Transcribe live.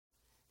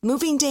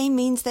Moving day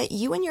means that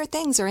you and your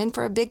things are in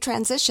for a big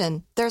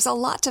transition. There's a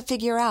lot to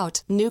figure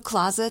out. New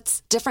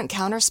closets, different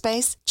counter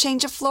space,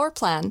 change of floor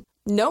plan.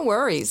 No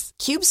worries.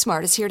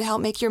 CubeSmart is here to help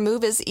make your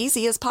move as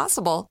easy as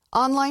possible.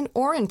 Online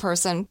or in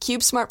person,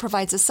 CubeSmart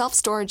provides a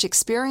self-storage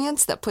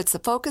experience that puts the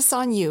focus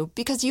on you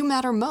because you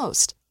matter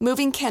most.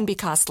 Moving can be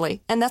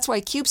costly, and that's why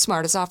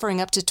CubeSmart is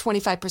offering up to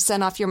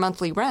 25% off your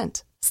monthly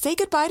rent. Say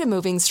goodbye to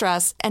moving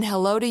stress and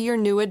hello to your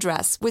new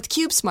address with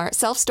CubeSmart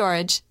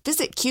Self-Storage.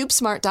 Visit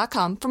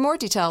CubeSmart.com for more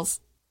details.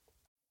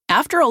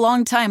 After a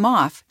long time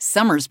off,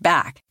 summer's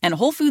back, and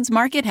Whole Foods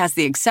Market has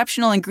the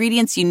exceptional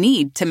ingredients you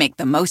need to make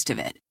the most of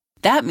it.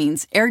 That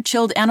means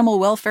air-chilled animal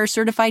welfare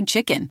certified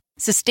chicken,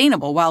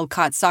 sustainable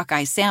wild-caught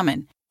sockeye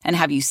salmon, and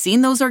have you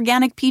seen those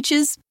organic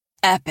peaches?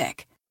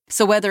 Epic.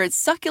 So whether it's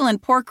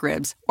succulent pork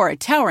ribs or a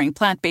towering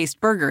plant-based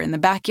burger in the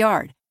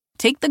backyard,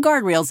 take the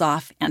guardrails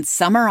off and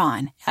summer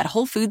on at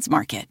Whole Foods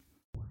Market.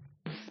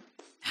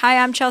 Hi,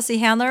 I'm Chelsea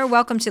Handler.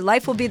 Welcome to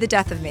Life Will Be the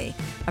Death of Me,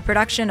 a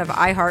production of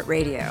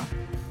iHeartRadio.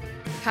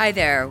 Hi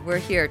there. We're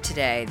here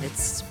today.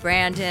 It's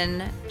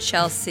Brandon,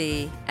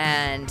 Chelsea,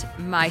 and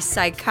my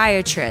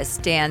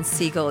psychiatrist, Dan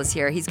Siegel, is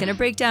here. He's going to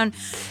break down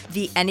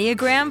the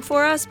Enneagram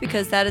for us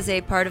because that is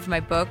a part of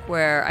my book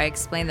where I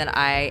explain that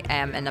I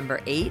am a number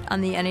 8 on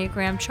the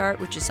Enneagram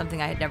chart, which is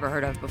something I had never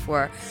heard of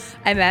before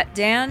I met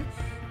Dan.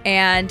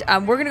 And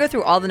we're going to go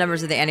through all the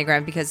numbers of the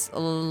Enneagram because a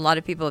lot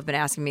of people have been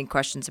asking me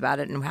questions about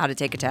it and how to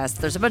take a test.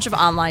 There's a bunch of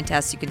online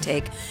tests you can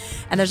take,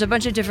 and there's a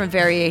bunch of different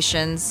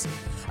variations.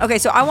 Okay,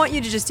 so I want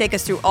you to just take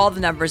us through all the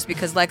numbers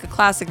because like a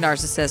classic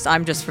narcissist,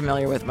 I'm just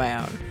familiar with my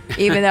own,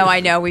 even though I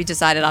know we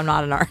decided I'm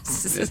not a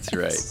narcissist. That's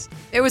right.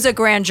 It was a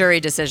grand jury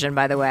decision,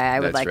 by the way, I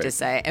would like to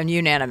say, and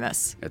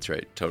unanimous. That's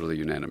right. Totally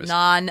unanimous.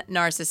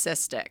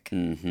 Non-narcissistic.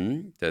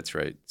 Mm-hmm. That's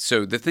right.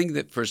 So the thing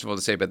that, first of all,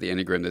 to say about the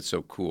Enneagram that's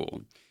so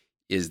cool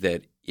is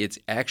that it's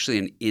actually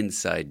an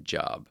inside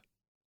job.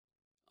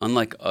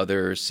 Unlike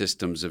other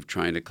systems of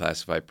trying to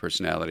classify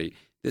personality,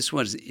 this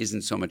one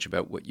isn't so much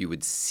about what you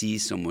would see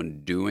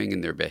someone doing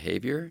in their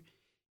behavior.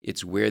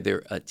 It's where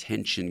their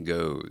attention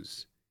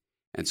goes.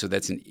 And so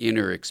that's an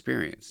inner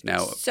experience.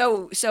 Now,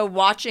 So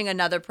watching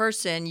another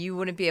person, you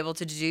wouldn't be able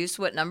to deduce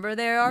what number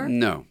they are?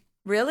 No.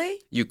 Really?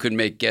 You could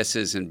make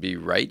guesses and be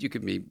right. You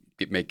could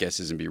make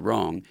guesses and be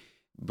wrong.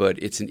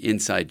 But it's an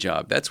inside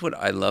job. That's what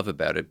I love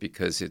about it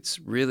because it's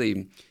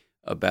really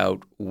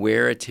about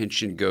where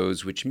attention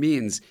goes, which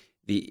means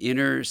the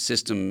inner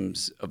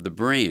systems of the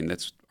brain,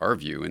 that's our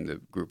view in the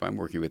group I'm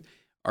working with,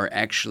 are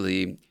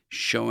actually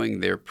showing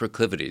their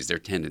proclivities, their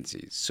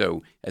tendencies.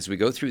 So as we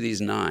go through these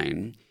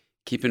 9,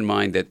 keep in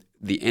mind that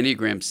the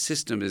Enneagram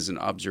system is an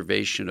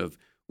observation of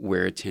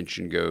where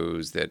attention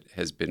goes that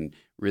has been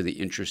really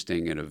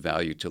interesting and of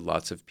value to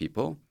lots of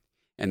people.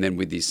 And then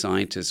with these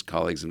scientists,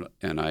 colleagues,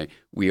 and I,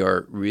 we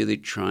are really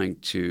trying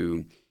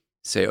to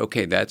say,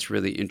 okay, that's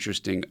really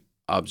interesting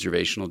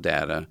observational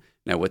data.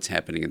 Now, what's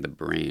happening in the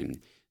brain?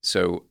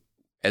 So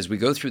as we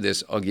go through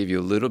this, I'll give you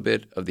a little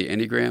bit of the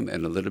Enneagram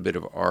and a little bit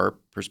of our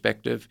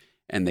perspective,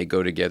 and they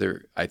go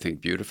together, I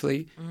think,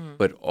 beautifully. Mm-hmm.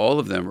 But all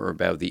of them are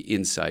about the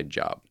inside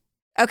job.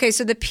 Okay,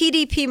 so the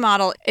PDP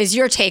model is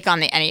your take on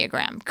the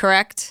Enneagram,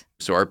 correct?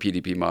 So our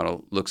PDP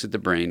model looks at the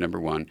brain, number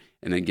one,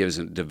 and then gives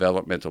a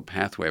developmental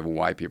pathway of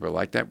why people are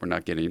like that. We're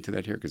not getting into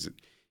that here because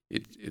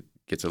it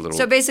gets a little...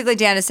 So basically,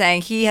 Dan is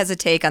saying he has a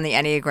take on the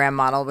Enneagram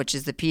model, which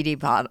is the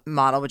PD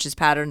model, which is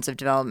patterns of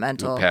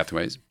developmental...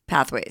 Pathways.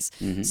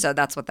 Mm-hmm. So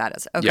that's what that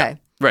is. Okay. Yeah,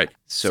 right.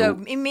 So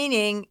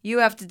meaning you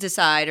have to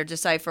decide or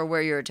decipher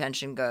where your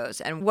attention goes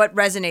and what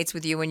resonates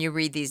with you when you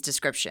read these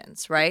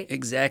descriptions, right?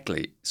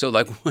 Exactly. So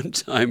like one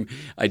time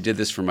I did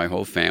this for my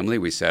whole family.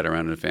 We sat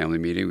around in a family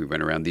meeting. We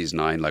went around these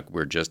 9 like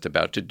we're just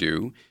about to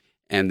do.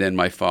 And then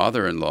my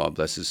father-in-law,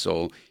 bless his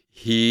soul,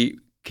 he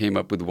came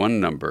up with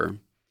one number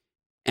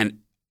and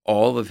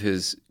all of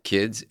his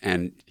kids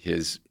and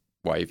his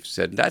wife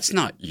said, "That's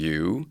not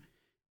you."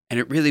 And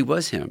it really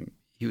was him.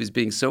 He was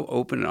being so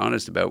open and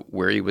honest about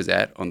where he was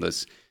at on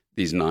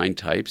these 9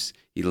 types.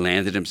 He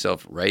landed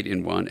himself right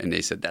in one, and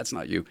they said, "That's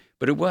not you."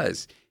 But it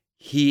was.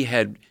 He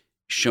had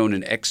shown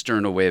an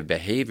external way of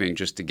behaving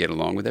just to get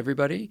along with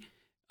everybody,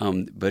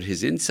 but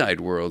his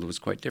inside world was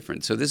quite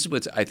different. So this is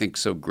what's, I think,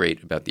 so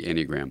great about the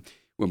Enneagram.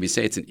 When we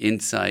say it's an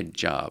inside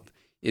job,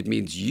 it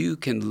means you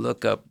can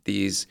look up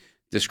these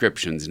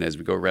descriptions, and as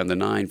we go around the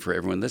 9 for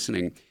everyone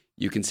listening,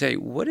 you can say,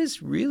 what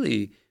is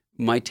really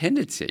my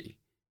tendency?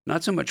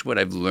 Not so much what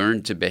I've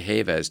learned to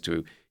behave as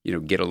to,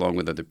 get along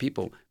with other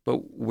people, but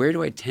where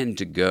do I tend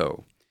to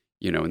go?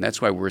 And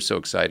that's why we're so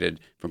excited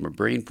from a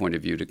brain point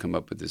of view to come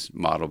up with this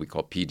model we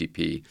call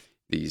PDP,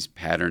 these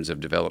patterns of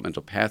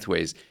developmental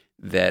pathways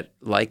that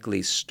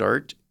likely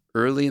start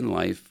early in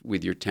life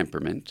with your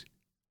temperament,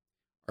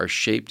 are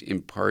shaped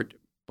in part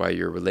by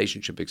your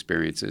relationship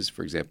experiences,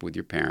 for example, with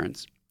your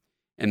parents,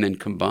 and then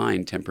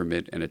combine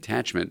temperament and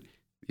attachment,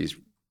 these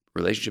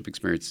relationship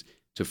experiences,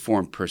 to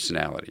form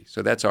personality.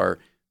 So that's our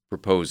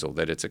proposal,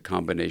 that it's a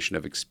combination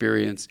of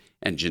experience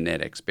and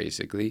genetics,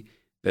 basically,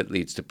 that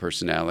leads to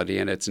personality.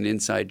 And it's an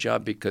inside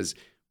job because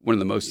one of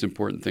the most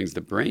important things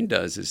the brain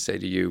does is say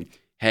to you,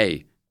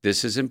 hey,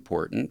 this is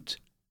important,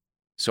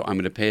 so I'm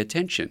going to pay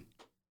attention.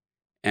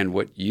 And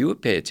what you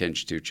pay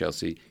attention to,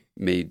 Chelsea,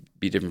 may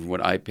be different from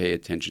what I pay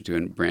attention to,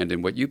 and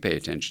Brandon, what you pay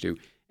attention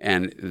to.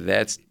 And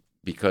that's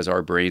because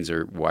our brains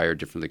are wired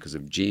differently because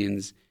of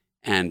genes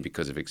and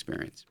because of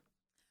experience.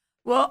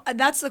 Well,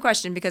 that's the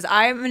question, because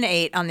I'm an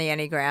 8 on the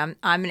Enneagram.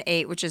 I'm an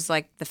 8, which is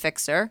like the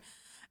fixer.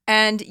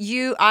 And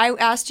I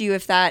asked you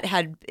if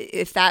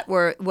that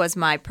was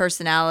my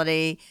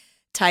personality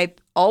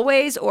type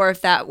always, or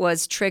if that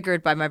was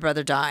triggered by my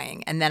brother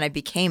dying, and then I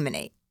became an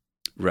 8.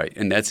 Right.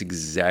 And that's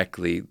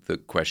exactly the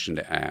question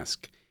to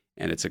ask.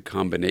 And it's a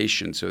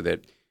combination so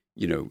that,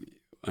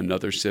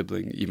 another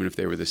sibling, even if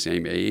they were the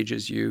same age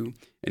as you,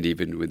 and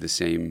even with the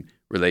same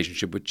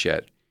relationship with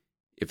Chet,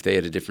 if they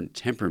had a different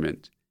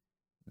temperament,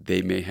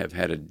 they may have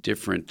had a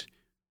different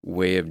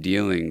way of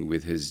dealing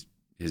with his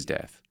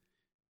death.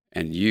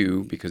 And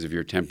you, because of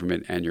your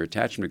temperament and your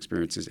attachment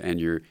experiences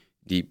and your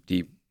deep,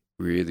 deep,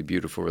 really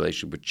beautiful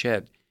relationship with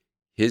Chet,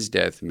 his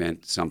death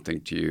meant something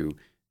to you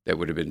that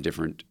would have been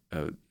different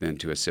than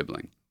to a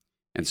sibling.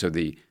 And so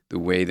the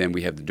way then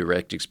we have the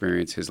direct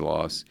experience, his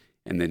loss,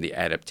 and then the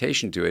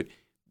adaptation to it,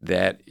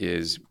 that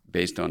is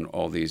based on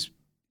all these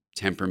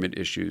temperament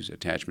issues,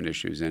 attachment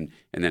issues, and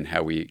then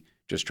how we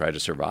just try to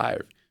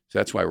survive. So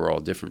that's why we're all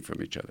different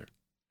from each other.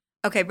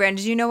 Okay,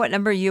 Brandon, do you know what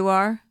number you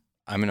are?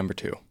 I'm a number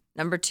 2.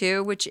 Number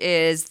 2, which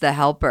is the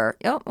helper.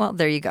 Oh, well,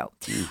 there you go.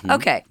 Mm-hmm.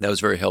 Okay. That was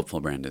very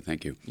helpful, Brandon.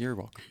 Thank you. You're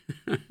welcome.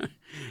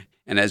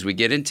 And as we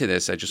get into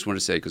this, I just want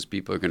to say, because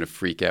people are going to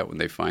freak out when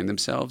they find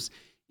themselves,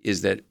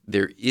 is that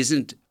there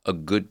isn't a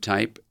good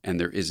type and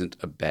there isn't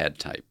a bad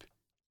type.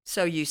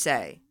 So you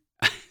say.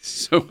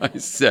 So I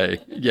say,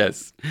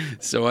 yes.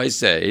 So I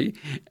say,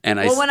 and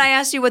Well, when I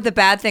asked you what the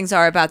bad things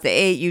are about the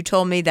 8, you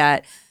told me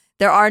that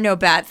there are no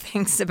bad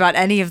things about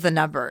any of the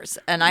numbers.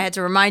 And I had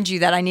to remind you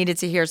that I needed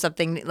to hear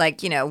something like,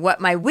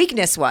 what my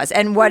weakness was.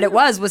 And what it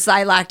was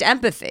I lacked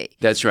empathy.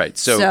 That's right.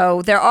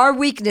 So there are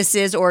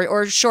weaknesses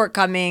or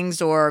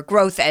shortcomings or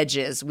growth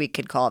edges, we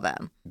could call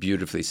them.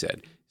 Beautifully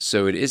said.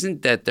 So it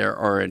isn't that there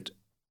aren't,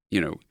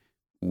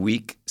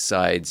 weak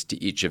sides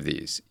to each of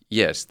these.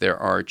 Yes, there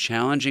are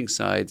challenging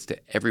sides to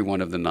every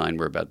one of the 9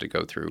 we're about to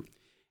go through.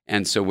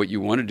 And so what you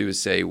want to do is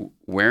say,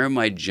 where am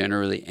I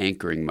generally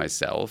anchoring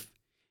myself?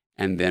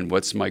 And then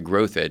what's my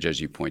growth edge,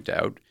 as you point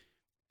out?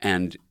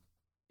 And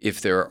if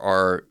there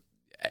are,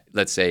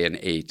 let's say an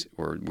 8,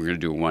 or we're going to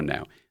do a 1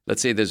 now.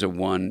 Let's say there's a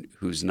 1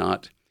 who's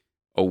not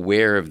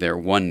aware of their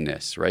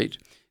oneness, right?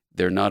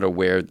 They're not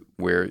aware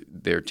where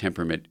their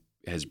temperament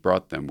has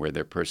brought them, where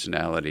their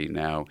personality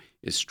now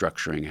is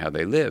structuring how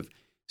they live.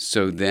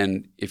 So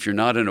then if you're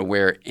not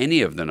aware of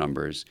any of the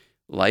numbers,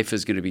 life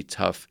is going to be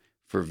tough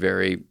for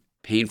very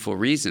painful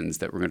reasons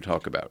that we're going to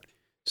talk about.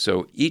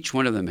 So each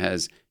one of them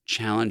has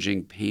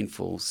challenging,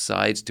 painful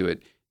sides to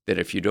it that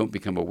if you don't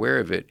become aware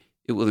of it,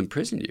 it will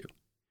imprison you.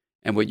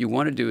 And what you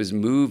want to do is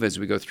move as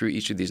we go through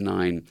each of these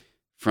 9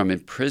 from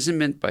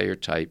imprisonment by your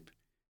type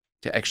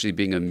to actually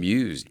being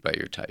amused by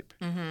your type.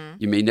 Mm-hmm.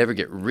 You may never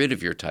get rid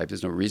of your type.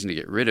 There's no reason to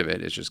get rid of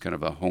it. It's just kind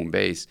of a home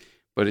base.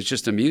 But it's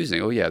just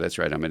amusing. Oh, yeah, that's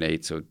right. I'm an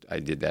 8, so I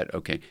did that.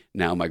 Okay,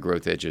 now my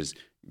growth edge is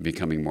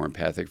becoming more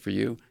empathic for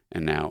you.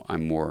 And now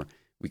I'm more,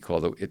 we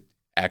call it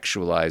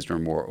actualized or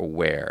more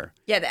aware.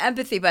 Yeah, the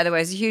empathy, by the way,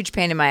 is a huge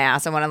pain in my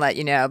ass. I want to let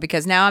you know,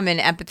 because now I'm in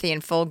empathy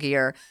in full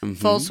gear,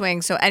 full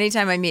swing. So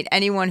anytime I meet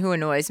anyone who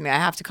annoys me, I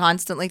have to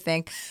constantly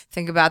think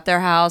about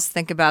their house,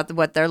 think about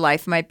what their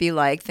life might be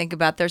like, think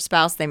about their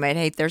spouse. They might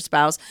hate their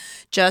spouse.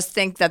 Just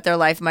think that their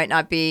life might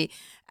not be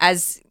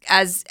as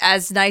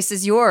nice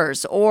as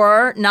yours,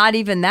 or not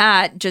even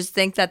that. Just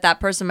think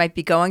that person might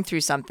be going through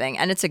something,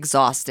 and it's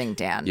exhausting,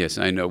 Dan. Yes,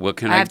 I know.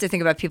 What I have to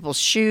think about people's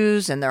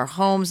shoes and their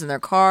homes and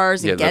their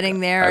cars and getting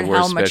there, and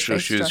how much they I wore special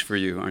shoes for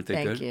you, aren't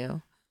they good? Thank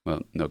you.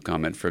 Well, no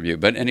comment from you.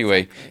 But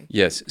anyway,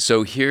 yes.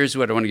 So here's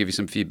what I want to give you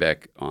some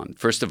feedback on.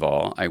 First of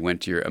all, I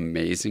went to your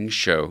amazing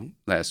show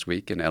last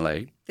week in LA.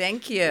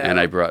 Thank you. And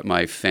I brought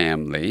my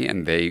family,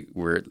 and they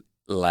were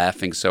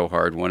laughing so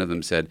hard. One of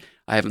them said,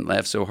 I haven't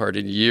laughed so hard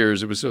in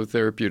years. It was so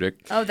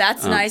therapeutic. Oh,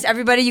 that's nice.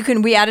 Everybody,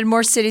 we added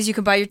more cities. You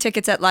can buy your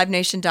tickets at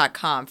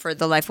livenation.com for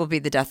the Life Will Be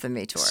the Death of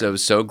Me tour.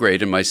 So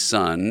great. And my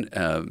son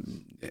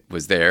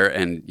was there,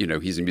 and,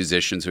 he's a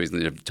musician, so he's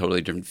in a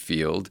totally different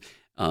field.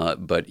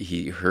 But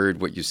he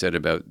heard what you said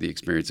about the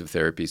experience of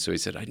therapy. So he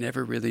said, I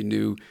never really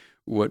knew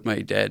what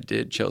my dad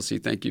did. Chelsea,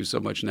 thank you so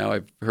much. Now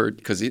I've heard,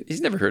 because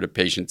he's never heard a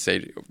patient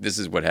say, this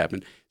is what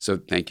happened. So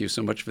thank you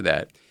so much for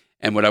that.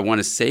 And what I want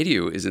to say to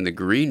you is, in the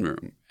green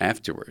room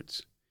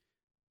afterwards,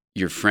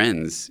 your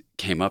friends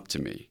came up to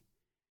me,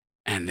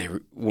 and they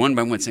were one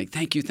by one saying,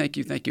 thank you, thank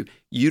you, thank you.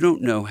 You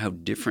don't know how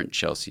different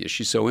Chelsea is.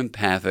 She's so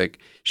empathic.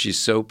 She's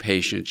so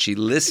patient. She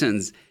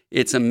listens.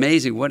 It's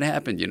amazing. What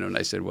happened? And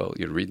I said, well,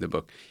 read the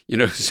book.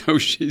 So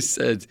she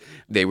said,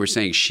 they were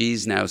saying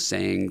she's now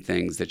saying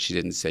things that she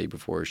didn't say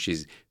before.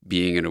 She's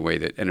being in a way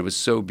that, and it was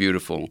so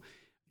beautiful.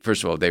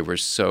 First of all, they were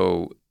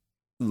so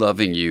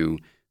loving you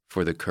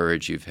for the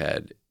courage you've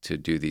had to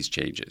do these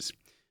changes.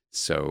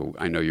 So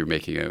I know you're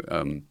making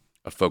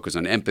a focus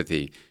on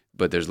empathy,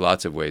 But there's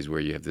lots of ways where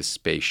you have this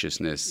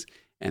spaciousness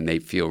and they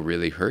feel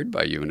really heard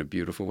by you in a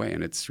beautiful way.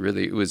 And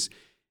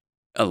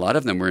a lot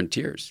of them were in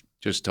tears,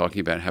 just talking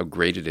about how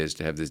great it is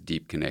to have this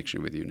deep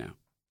connection with you now.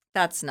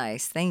 That's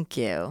nice. Thank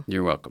you.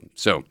 You're welcome.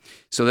 So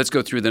let's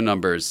go through the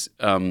numbers.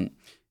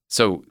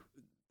 So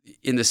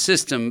in the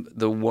system,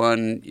 the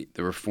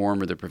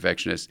reformer, the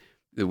perfectionist,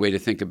 the way to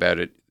think about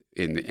it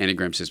in the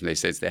Enneagram system, they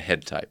say it's the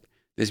head type.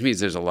 This means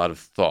there's a lot of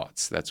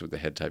thoughts. That's what the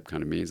head type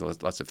kind of means,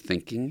 lots of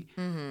thinking.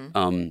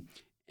 Mm-hmm.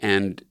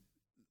 And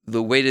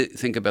the way to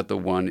think about the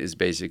one is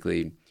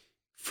basically,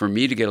 for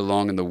me to get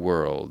along in the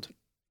world,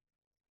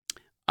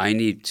 I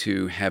need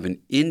to have an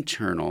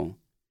internal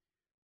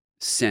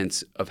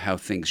sense of how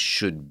things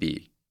should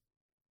be.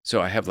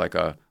 So I have like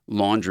a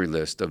laundry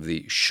list of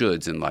the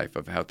shoulds in life,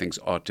 of how things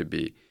ought to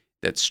be,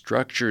 that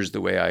structures the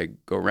way I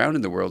go around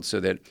in the world so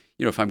that,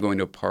 if I'm going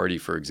to a party,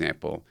 for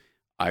example,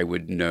 I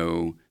would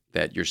know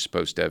that you're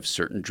supposed to have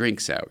certain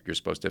drinks out, you're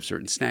supposed to have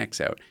certain snacks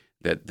out,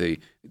 that the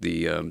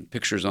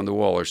pictures on the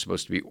wall are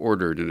supposed to be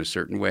ordered in a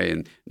certain way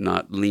and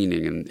not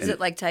leaning. Is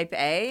it like type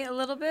A a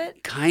little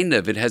bit? Kind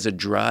of. It has a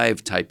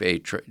drive type A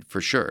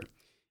for sure.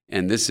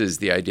 And this is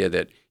the idea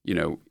that,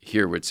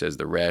 here where it says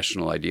the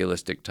rational,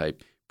 idealistic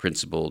type,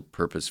 principled,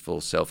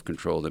 purposeful,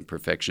 self-controlled, and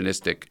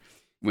perfectionistic.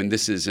 When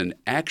this is an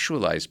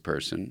actualized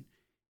person,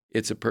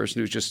 it's a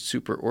person who's just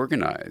super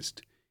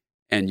organized.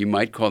 And you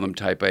might call them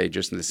type A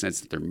just in the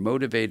sense that they're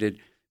motivated,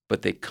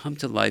 but they come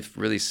to life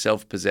really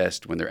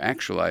self-possessed when they're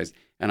actualized.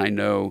 And I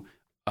know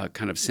a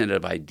kind of set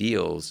of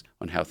ideals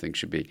on how things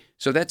should be.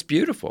 So that's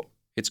beautiful.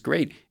 It's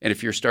great. And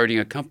if you're starting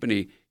a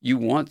company, you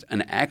want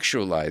an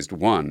actualized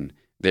one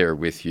there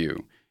with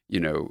you,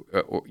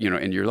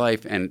 in your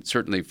life. And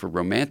certainly for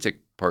romantic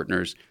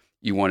partners,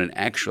 you want an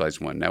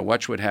actualized one. Now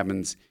watch what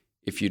happens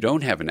if you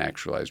don't have an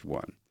actualized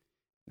one.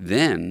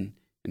 Then,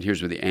 and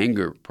here's where the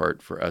anger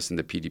part for us in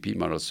the PDP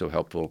model is so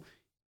helpful,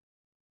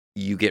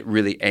 you get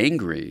really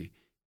angry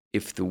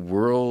if the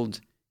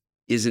world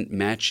isn't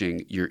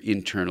matching your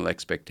internal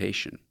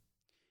expectation.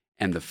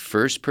 And the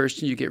first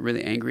person you get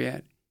really angry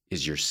at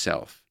is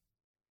yourself.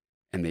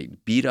 And they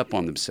beat up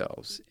on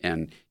themselves.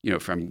 And,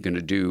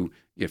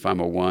 if I'm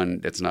a one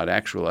that's not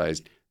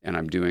actualized and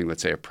I'm doing,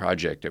 let's say, a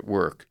project at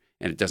work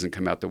and it doesn't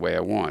come out the way I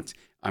want,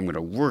 I'm going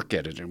to work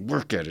at it and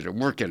work at it and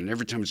work at it. And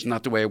every time it's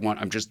not the way I want,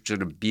 I'm just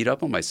going to beat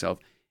up on myself.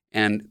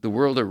 And the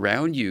world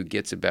around you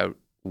gets about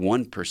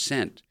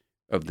 1%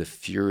 of the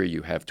fury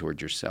you have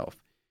toward yourself.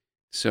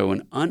 So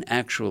an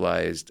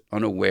unactualized,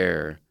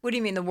 unaware. What do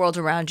you mean the world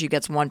around you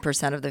gets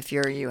 1% of the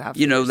fury you have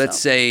for yourself?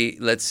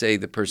 Let's say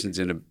the person's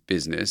in a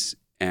business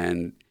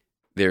and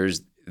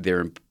there's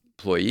their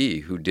employee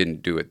who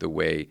didn't do it the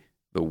way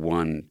the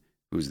one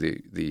who's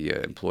the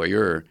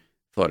employer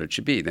thought it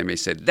should be. They may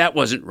say, that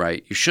wasn't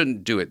right. You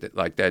shouldn't do it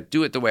like that.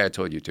 Do it the way I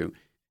told you to.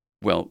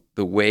 Well,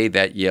 the way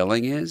that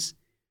yelling is,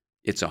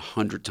 it's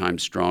 100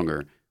 times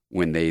stronger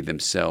when they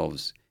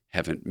themselves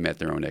haven't met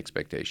their own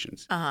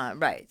expectations.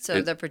 Right.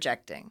 So they're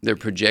projecting. They're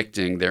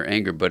projecting their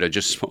anger, but a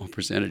just small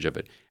percentage of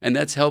it. And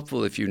that's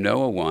helpful if you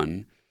know a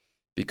one,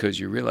 because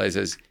you realize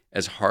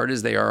as hard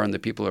as they are on the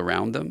people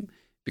around them,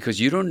 because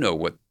you don't know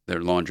what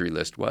their laundry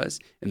list was,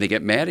 and they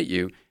get mad at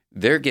you,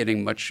 they're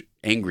getting much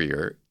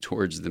angrier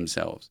towards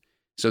themselves.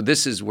 So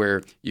this is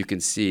where you can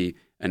see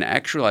an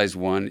actualized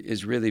one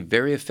is really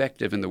very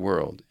effective in the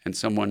world and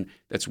someone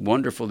that's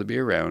wonderful to be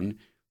around,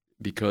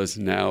 because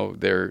now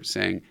they're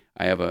saying,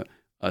 I have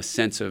a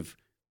sense of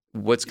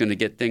what's going to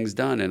get things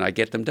done, and I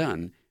get them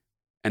done.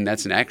 And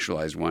that's an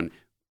actualized one.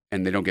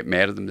 And they don't get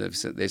mad at them.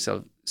 They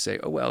say,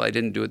 oh, well, I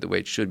didn't do it the way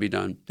it should be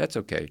done. That's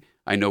okay.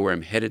 I know where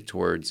I'm headed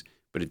towards,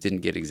 but it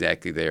didn't get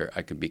exactly there.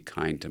 I can be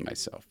kind to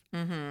myself.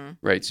 Mm-hmm.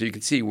 Right? So you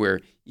can see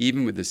where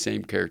even with the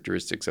same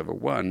characteristics of a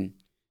one,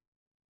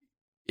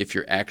 if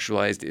you're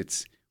actualized,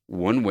 it's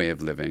one way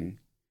of living.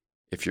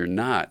 If you're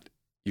not,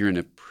 you're in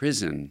a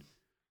prison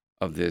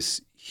of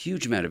this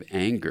huge amount of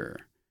anger,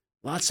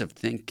 lots of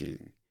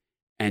thinking,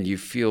 and you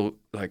feel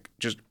like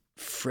just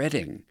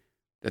fretting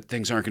that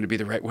things aren't going to be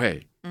the right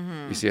way.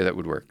 Mm-hmm. You see how that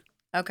would work?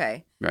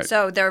 Okay. Right.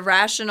 So they're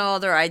rational,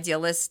 they're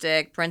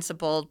idealistic,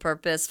 principled,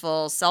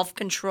 purposeful,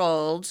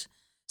 self-controlled,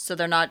 so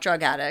they're not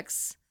drug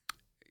addicts.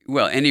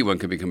 Well, anyone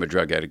can become a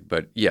drug addict,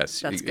 but yes,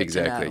 that's good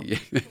exactly.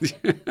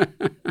 To know.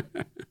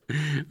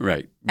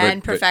 Right.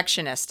 And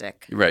perfectionistic.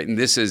 Right. And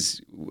this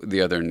is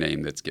the other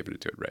name that's given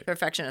to it, right?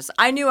 Perfectionist.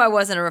 I knew I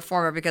wasn't a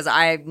reformer because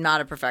I'm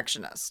not a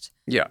perfectionist.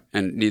 Yeah.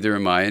 And neither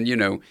am I.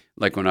 And,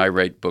 like when I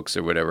write books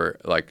or whatever,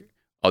 like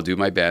I'll do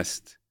my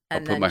best. I'll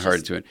put my heart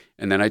into it.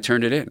 And then I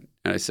turn it in.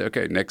 And I say,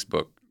 okay, next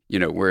book.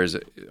 Whereas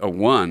a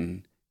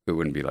one, it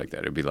wouldn't be like that.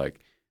 It would be like,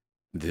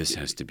 this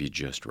has to be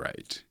just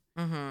right.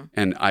 Mm-hmm.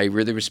 And I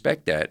really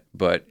respect that,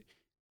 but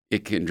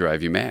it can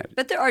drive you mad.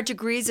 But there are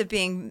degrees of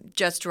being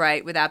just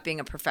right without being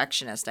a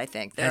perfectionist, I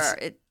think.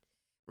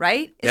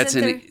 Right?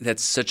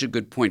 That's such a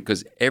good point,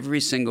 because every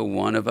single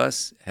one of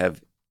us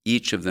have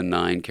each of the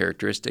 9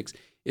 characteristics.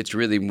 It's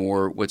really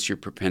more, what's your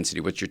propensity?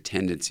 What's your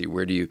tendency?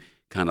 Where do you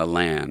kind of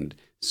land?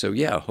 So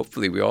yeah,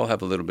 hopefully we all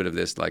have a little bit of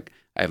this, like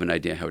I have an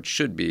idea how it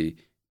should be,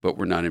 but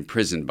we're not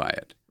imprisoned by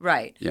it.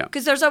 Right. Yeah.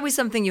 Because there's always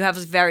something you have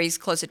very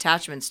close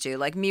attachments to.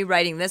 Like me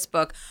writing this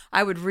book,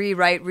 I would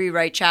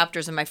rewrite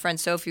chapters, and my friend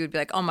Sophie would be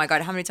like, "Oh my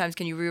God, how many times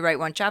can you rewrite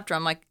one chapter?"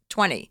 I'm like,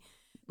 20.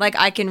 Like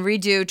I can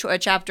redo a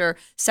chapter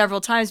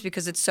several times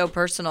because it's so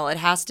personal. It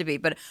has to be.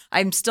 But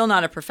I'm still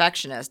not a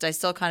perfectionist. I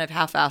still kind of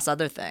half-ass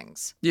other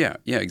things. Yeah,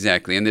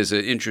 exactly. And there's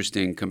an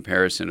interesting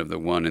comparison of the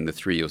 1 and the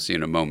 3 you'll see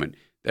in a moment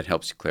that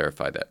helps you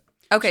clarify that.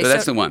 Okay, so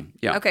that's the 1.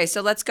 Yeah. Okay,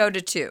 so let's go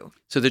to 2.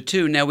 So the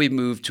 2, now we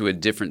move to a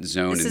different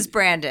zone. This is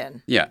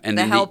Brandon. Yeah. And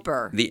the then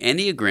helper. The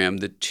Enneagram,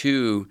 the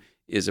 2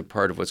 is a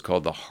part of what's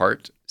called the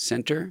heart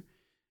center.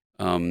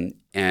 And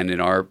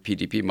in our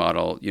PDP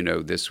model,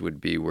 this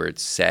would be where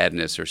it's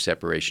sadness or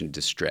separation,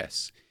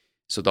 distress.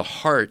 So the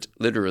heart,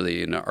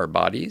 literally in our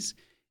bodies,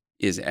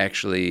 is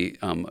actually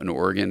an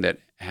organ that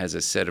has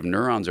a set of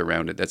neurons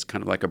around it that's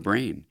kind of like a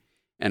brain.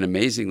 And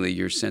amazingly,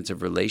 your sense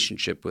of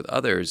relationship with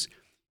others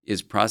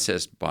is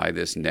processed by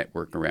this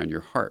network around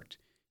your heart.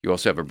 You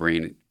also have a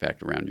brain, in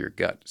fact, around your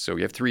gut. So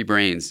you have 3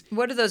 brains.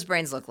 What do those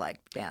brains look like,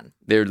 Dan?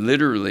 They're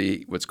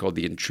literally what's called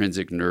the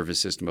intrinsic nervous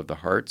system of the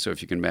heart. So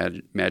if you can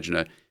imagine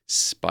a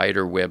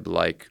spider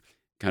web-like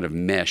kind of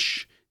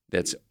mesh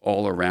that's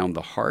all around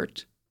the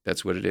heart,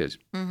 that's what it is.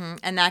 Mm-hmm.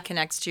 And that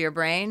connects to your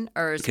brain?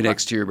 Or It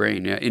connects to your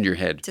brain, yeah, in your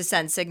head. To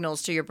send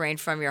signals to your brain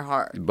from your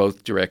heart?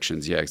 Both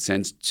directions, yeah. It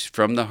sends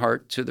from the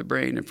heart to the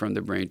brain and from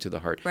the brain to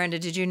the heart.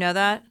 Brandon, did you know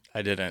that?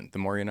 I didn't. The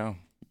more you know.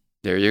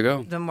 There you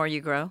go. The more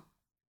you grow?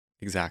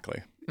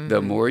 Exactly. Mm-hmm.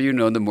 The more you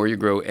know, the more you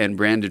grow. And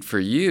Brandon, for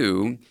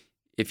you,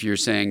 if you're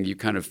saying you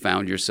kind of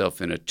found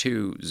yourself in a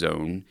 2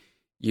 zone,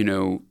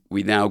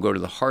 we now go to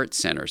the heart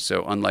center.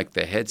 So unlike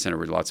the head center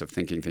where lots of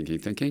thinking,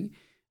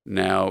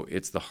 now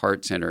it's the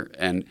heart center.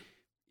 And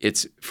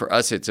for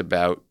us, it's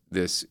about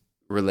this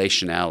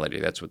relationality.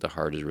 That's what the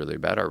heart is really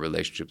about, our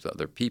relationships with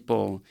other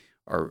people,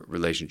 our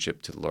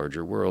relationship to the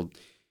larger world.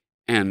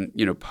 And,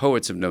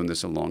 poets have known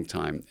this a long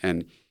time.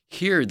 And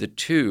here, the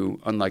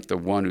 2, unlike the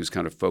 1 who's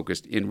kind of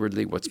focused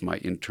inwardly, what's my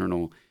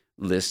internal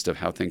list of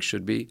how things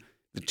should be,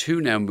 the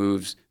 2 now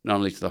moves not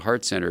only to the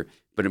heart center,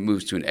 but it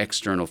moves to an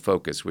external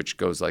focus, which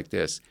goes like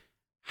this.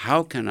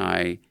 How can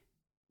I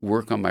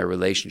work on my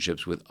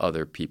relationships with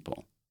other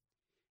people?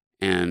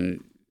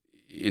 And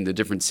in the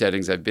different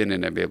settings I've been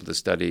in, I've been able to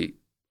study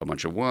a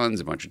bunch of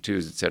 1s, a bunch of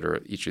 2s, et cetera,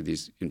 each of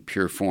these in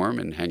pure form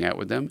and hang out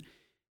with them.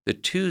 The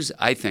 2s,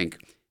 I think,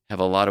 have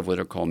a lot of what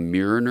are called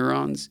mirror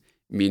neurons,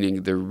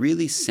 meaning they're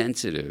really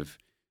sensitive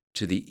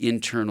to the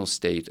internal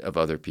state of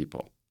other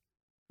people.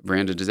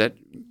 Brandon, does that?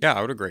 Yeah,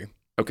 I would agree.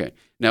 Okay.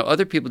 Now,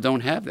 other people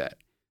don't have that.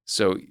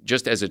 So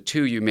just as a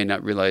 2, you may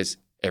not realize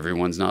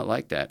everyone's not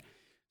like that.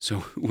 So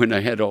when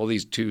I had all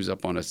these 2s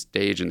up on a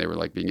stage and they were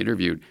like being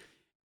interviewed,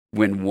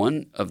 when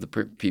one of the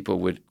people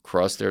would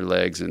cross their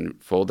legs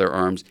and fold their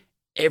arms,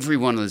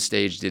 everyone on the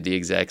stage did the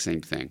exact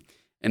same thing.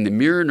 And the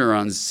mirror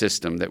neurons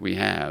system that we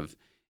have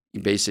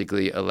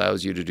basically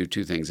allows you to do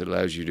 2 things. It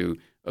allows you to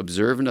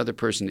observe another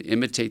person,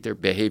 imitate their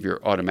behavior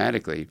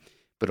automatically,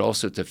 but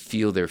also to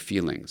feel their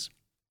feelings.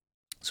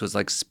 So it's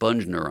like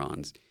sponge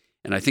neurons.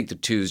 And I think the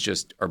 2s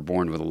just are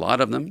born with a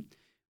lot of them,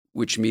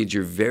 which means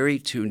you're very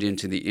tuned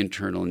into the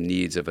internal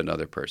needs of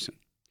another person.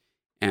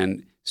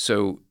 And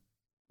so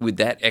with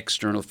that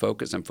external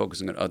focus, I'm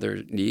focusing on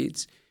other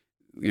needs.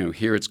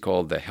 Here it's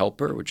called the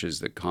helper, which is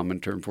the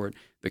common term for it,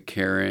 the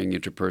caring,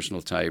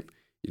 interpersonal type,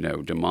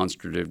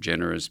 demonstrative,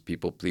 generous,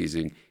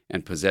 people-pleasing,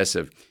 and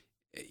possessive.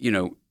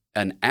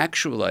 An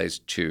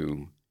actualized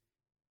 2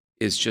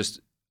 is just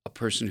a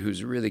person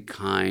who's really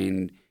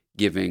kind,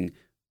 giving,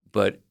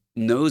 but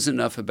knows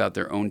enough about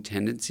their own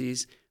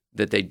tendencies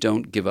that they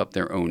don't give up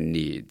their own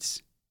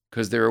needs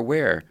because they're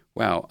aware,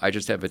 wow, I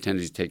just have a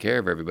tendency to take care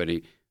of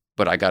everybody,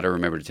 but I got to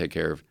remember to take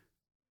care of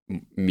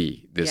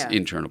me, this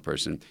internal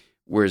person.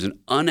 Whereas an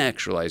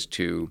unactualized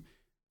 2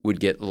 would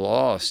get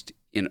lost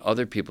in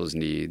other people's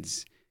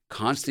needs,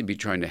 constantly be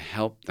trying to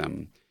help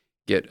them,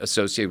 get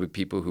associated with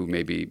people who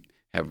maybe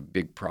have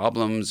big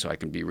problems, so I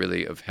can be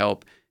really of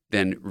help,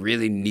 then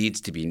really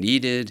needs to be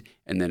needed.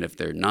 And then if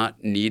they're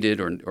not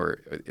needed or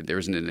there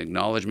isn't an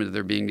acknowledgement that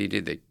they're being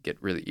needed, they get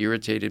really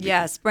irritated.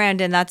 Yes,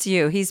 Brandon, that's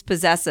you. He's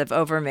possessive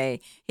over me.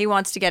 He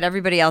wants to get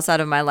everybody else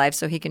out of my life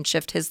so he can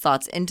shift his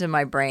thoughts into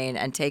my brain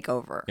and take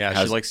over.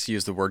 Yeah, she likes to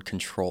use the word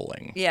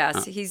controlling.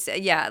 Yes,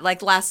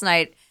 like last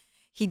night,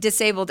 he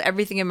disabled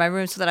everything in my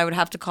room so that I would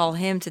have to call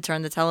him to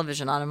turn the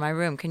television on in my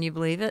room. Can you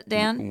believe it,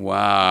 Dan?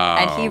 Wow.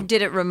 And he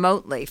did it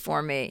remotely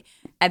for me.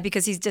 And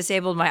because he's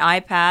disabled my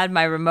iPad,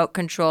 my remote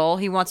control,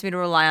 he wants me to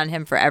rely on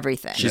him for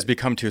everything. She's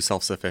become too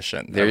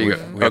self-sufficient. There you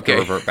go. We have to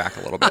revert back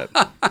a little bit.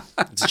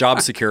 It's job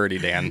security,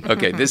 Dan.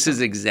 Okay, this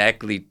is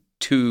exactly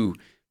 2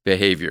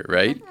 behavior,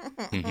 right?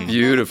 Mm-hmm.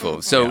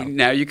 Beautiful. So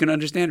now you can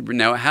understand it.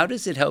 Now, how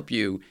does it help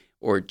you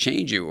or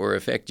change you or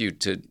affect you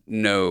to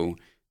know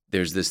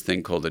there's this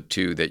thing called a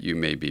 2 that you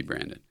may be,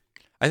 Brandon?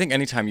 I think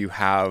anytime you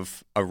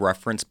have a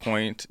reference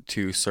point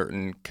to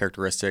certain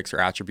characteristics or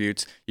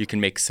attributes, you can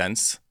make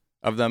sense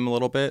of them a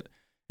little bit.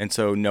 And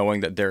so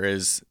knowing that there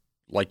is,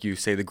 like you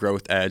say, the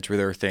growth edge where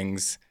there are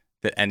things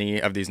that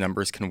any of these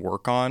numbers can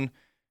work on,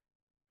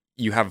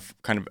 you have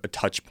kind of a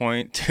touch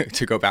point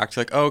to go back to,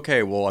 like, oh,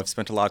 okay, well, I've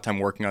spent a lot of time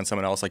working on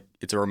someone else. Like,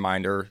 it's a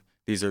reminder.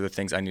 These are the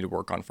things I need to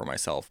work on for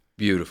myself.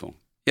 Beautiful.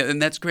 Yeah,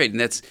 and that's great. And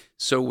that's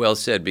so well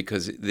said,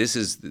 because this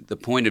is the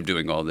point of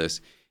doing all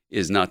this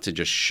is not to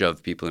just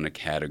shove people in a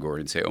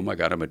category and say, oh my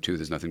God, I'm a 2,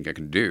 there's nothing I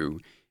can do.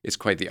 It's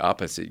quite the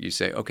opposite. You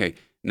say, okay,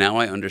 now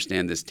I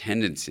understand this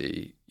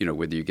tendency,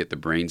 whether you get the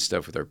brain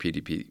stuff with our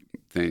PDP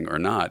thing or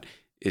not.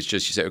 It's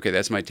just you say, okay,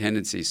 that's my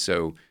tendency.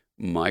 So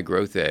my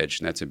growth edge,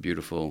 and that's a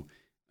beautiful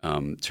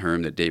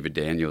term that David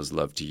Daniels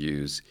loved to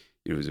use.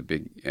 He was a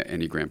big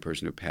Enneagram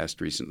person who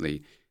passed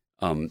recently.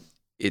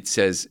 It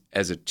says,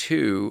 as a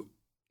 2,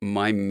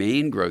 my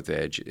main growth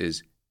edge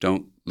is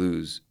don't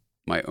lose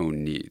my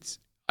own needs.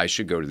 I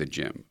should go to the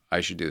gym.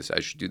 I should do this. I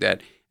should do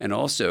that. And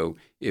also,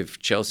 if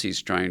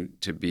Chelsea's trying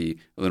to be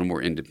a little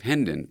more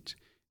independent,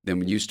 then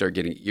when you start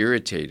getting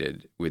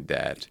irritated with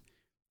that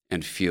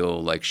and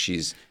feel like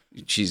she's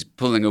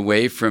pulling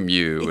away from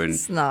you,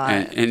 It's not.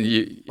 And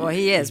you. Well,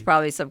 he is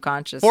probably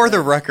subconscious. For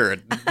the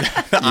record,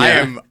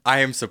 I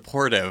am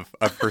supportive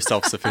of her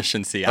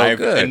self-sufficiency. Oh, I've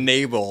good.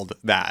 enabled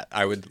that.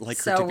 I would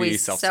like her to be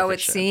self-sufficient. So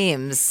it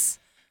seems.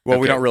 Well,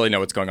 we Okay. don't really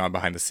know what's going on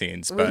behind the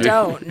scenes, We but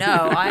don't know.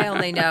 I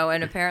only know.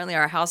 And apparently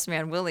our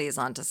houseman Willie is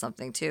onto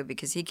something too,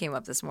 because he came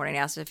up this morning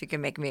and asked if he could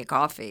make me a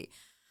coffee,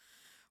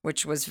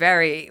 which was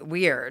very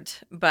weird,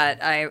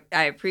 but I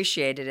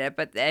appreciated it.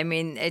 But I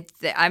mean,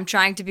 I'm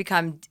trying to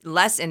become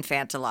less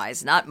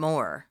infantilized, not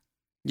more.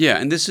 Yeah,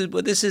 and this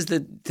is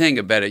the thing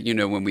about it.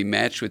 When we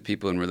match with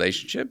people in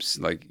relationships,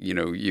 like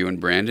you and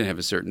Brandon have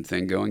a certain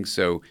thing going,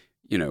 so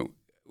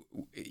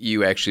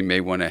you actually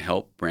may want to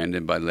help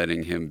Brandon by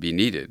letting him be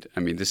needed. I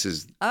mean, this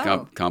is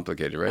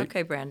complicated, right?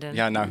 Okay, Brandon.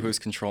 yeah, now who's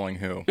controlling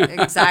who?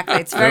 Exactly.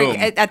 It's very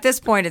Whom? at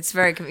this point. It's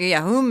very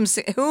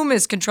whom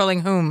is controlling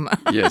whom.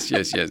 Yes.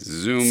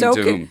 Zoom So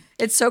to whom.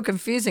 it's so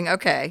confusing.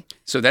 Okay.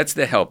 So that's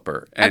the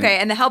helper. And Okay,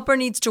 and the helper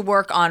needs to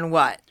work on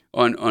what?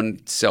 on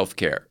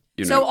self-care.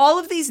 So all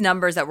of these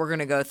numbers that we're going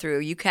to go through,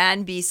 you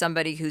can be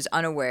somebody who's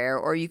unaware,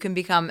 or you can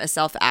become a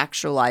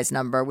self-actualized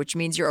number, which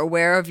means you're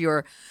aware of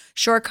your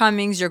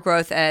shortcomings, your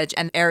growth edge,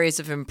 and areas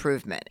of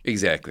improvement.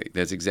 Exactly.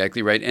 That's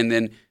exactly right. And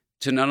then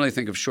to not only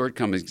think of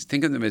shortcomings,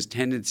 think of them as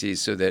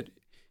tendencies, so that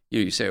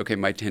you say, okay,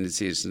 my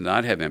tendency is to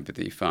not have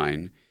empathy,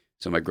 fine.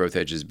 So my growth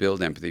edge is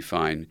build empathy,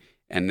 fine.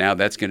 And now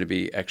that's going to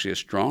be actually a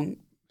strong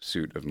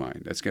suit of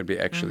mine. That's going to be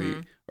actually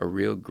a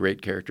real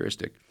great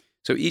characteristic.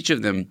 So each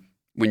of them,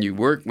 when you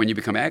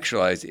become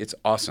actualized, it's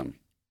awesome,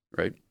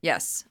 right?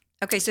 Yes.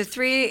 Okay, so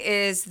 3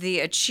 is the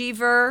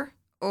achiever,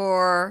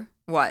 or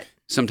what?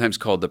 Sometimes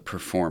called the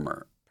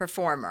performer.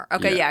 Performer.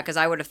 Okay, yeah, because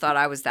I would have thought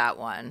I was that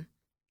one.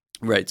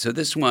 Right. So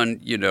this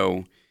one,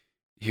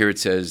 here it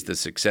says the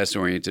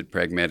success-oriented,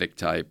 pragmatic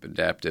type,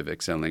 adaptive,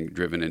 excelling,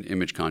 driven, and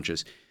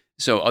image-conscious.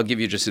 So I'll give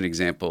you just an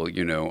example.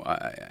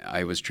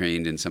 I was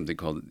trained in something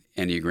called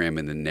Enneagram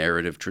in the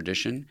narrative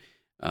tradition.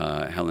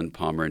 Helen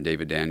Palmer and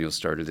David Daniels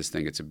started this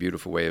thing. It's a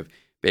beautiful way of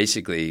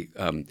basically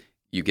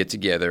you get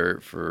together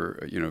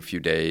for a few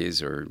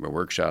days or a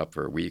workshop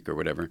for a week or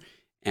whatever,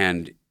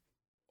 and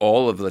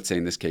all of, let's say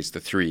in this case, the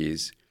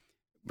 3s,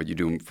 but you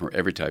do them for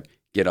every type,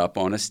 get up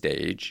on a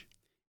stage,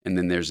 and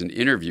then there's an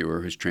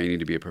interviewer who's training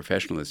to be a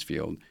professional in this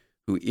field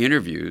who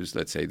interviews,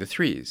 let's say, the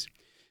 3s.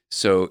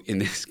 So in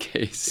this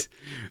case,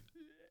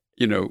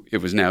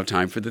 it was now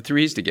time for the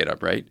 3s to get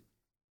up, right?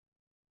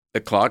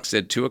 The clock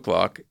said 2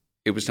 o'clock.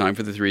 It was time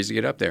for the 3s to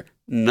get up there.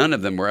 None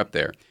of them were up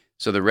there.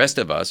 So the rest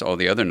of us, all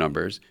the other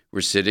numbers,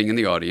 were sitting in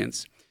the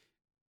audience.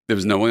 There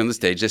was no one on the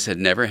stage. This had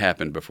never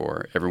happened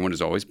before. Everyone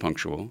is always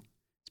punctual,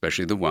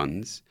 especially the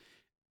 1s.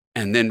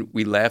 And then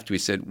we laughed. We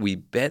said, we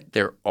bet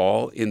they're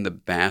all in the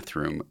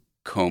bathroom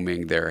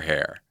combing their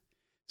hair.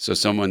 So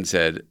someone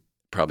said,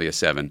 probably a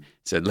 7,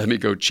 said, let me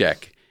go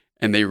check.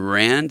 And they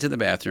ran to the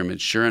bathroom, and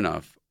sure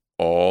enough,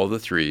 all the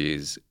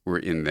 3s were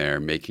in there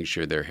making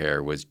sure their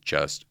hair was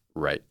just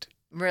right.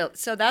 Real.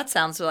 So that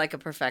sounds like a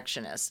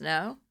perfectionist,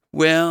 no?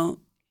 Well,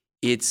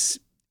 it's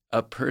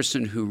a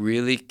person who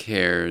really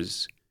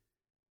cares,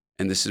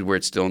 and this is where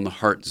it's still in the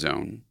heart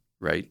zone,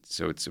 right?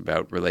 So it's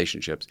about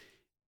relationships.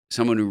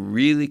 Someone who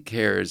really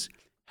cares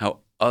how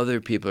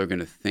other people are going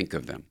to think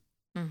of them,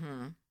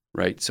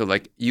 right? So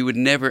like you would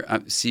never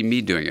see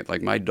me doing it.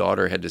 Like my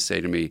daughter had to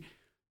say to me,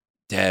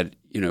 Dad,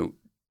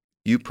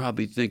 you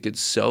probably think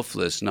it's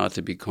selfless not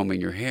to be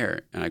combing your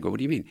hair. And I go, what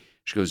do you mean?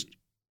 She goes,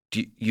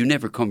 you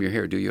never comb your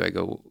hair, do you? I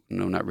go,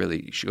 no, not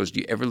really. She goes,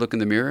 do you ever look in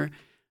the mirror?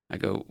 I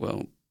go,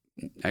 well,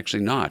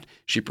 actually not.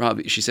 She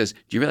says,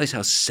 do you realize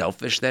how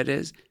selfish that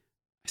is?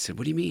 I said,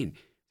 what do you mean?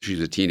 She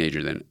was a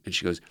teenager then. And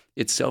she goes,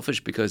 it's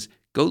selfish because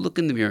go look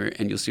in the mirror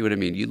and you'll see what I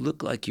mean. You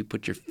look like you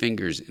put your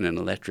fingers in an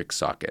electric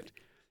socket.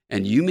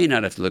 And you may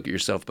not have to look at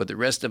yourself, but the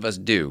rest of us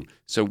do.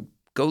 So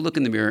go look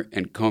in the mirror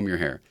and comb your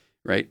hair,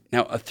 right?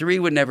 Now, a 3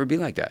 would never be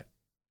like that.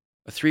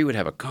 A 3 would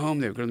have a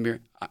comb. They would go to the mirror.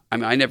 I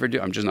mean, I never do.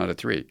 I'm just not a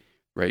 3,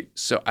 right?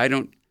 So I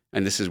don't,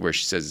 and this is where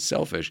she says it's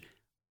selfish,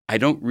 I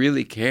don't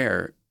really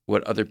care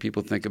what other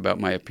people think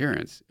about my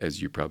appearance,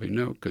 as you probably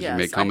know, because you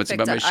make comments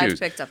about my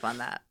shoes. I picked up on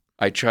that.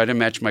 I try to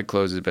match my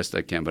clothes as best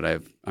I can, but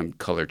I'm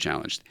color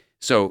challenged.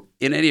 So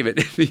in any event,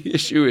 the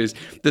issue is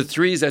the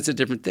threes, that's a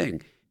different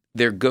thing.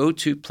 Their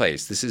go-to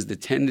place, this is the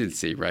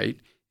tendency, right,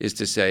 is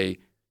to say,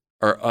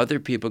 are other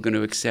people going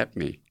to accept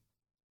me?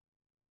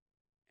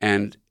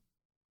 And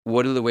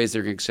what are the ways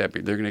they're going to accept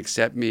me? They're going to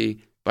accept me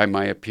by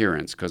my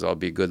appearance because I'll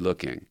be good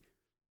looking.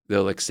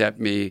 They'll accept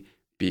me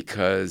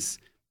because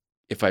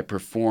if I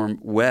perform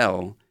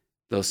well,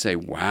 they'll say,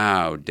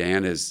 wow,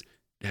 Dan has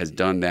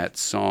done that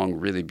song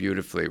really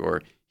beautifully,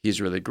 or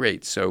he's really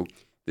great. So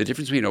the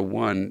difference between a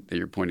 1 that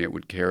you're pointing out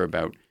would care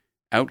about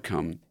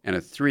outcome and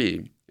a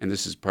 3, and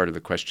this is part of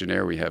the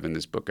questionnaire we have in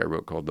this book I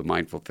wrote called The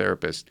Mindful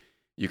Therapist.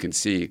 You can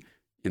see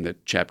in the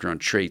chapter on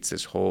traits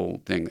this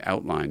whole thing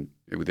outlined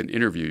with an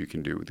interview you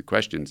can do with the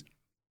questions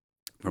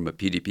from a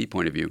PDP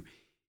point of view.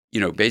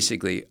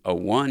 Basically a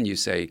 1, you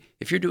say,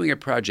 if you're doing a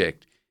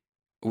project,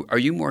 are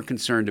you more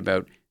concerned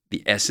about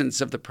the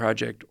essence of the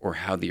project or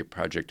how the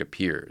project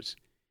appears?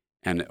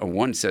 And a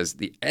 1 says,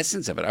 the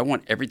essence of it, I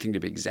want everything to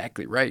be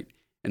exactly right.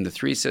 And the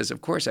 3 says,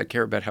 of course, I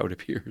care about how it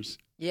appears.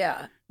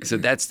 Yeah. So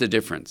that's the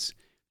difference.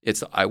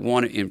 It's I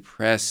want to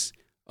impress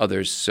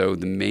others. So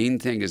the main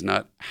thing is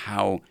not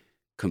how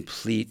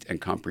complete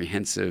and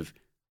comprehensive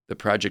the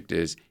project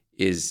is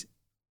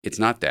it's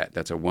not that.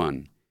 That's a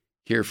 1.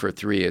 Here for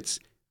 3, it's,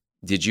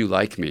 did you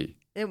like me?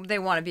 They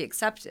want to be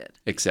accepted.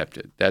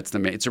 Accepted. That's the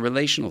main. It's a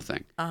relational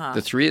thing. Uh-huh.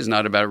 The 3 is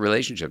not about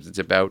relationships. It's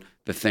about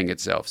the thing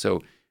itself.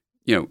 So,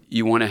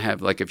 you want to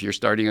have, like if you're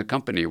starting a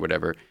company or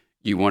whatever,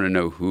 you want to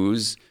know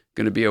who's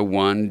going to be a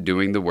 1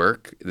 doing the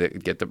work,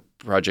 that get the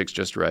projects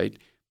just right.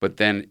 But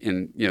then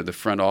in the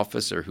front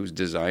office or who's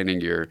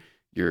designing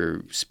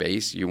your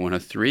space, you want a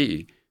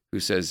 3 who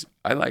says,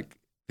 I like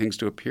things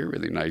to appear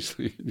really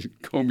nicely.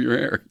 Comb your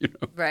hair,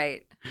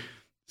 Right.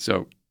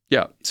 So,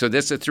 yeah. So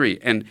that's a 3.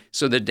 And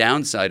so the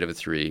downside of a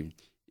 3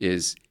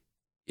 is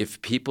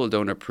if people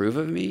don't approve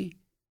of me,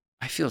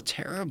 I feel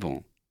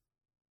terrible.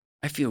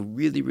 I feel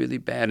really, really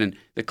bad. And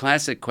the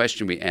classic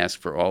question we ask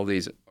for all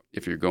these,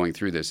 if you're going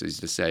through this, is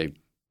to say,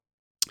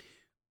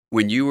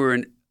 when you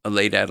were a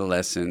late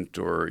adolescent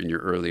or in your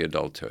early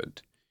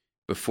adulthood,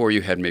 before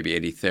you had maybe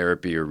any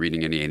therapy or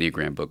reading any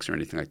Enneagram books or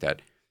anything like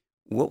that,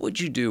 what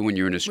would you do when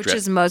you're in a stress? Which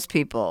is most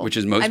people.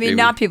 I mean,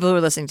 not people who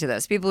are listening to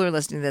this. People who are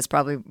listening to this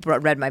probably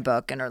read my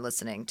book and are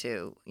listening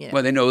to,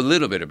 Well, they know a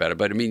little bit about it.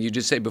 But I mean, you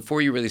just say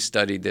before you really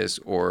studied this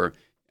or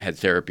had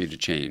therapy to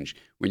change,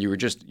 when you were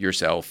just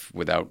yourself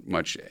without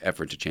much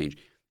effort to change,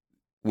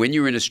 when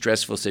you're in a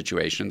stressful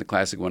situation, the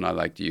classic one I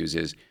like to use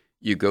is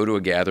you go to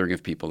a gathering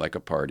of people like a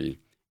party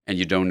and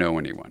you don't know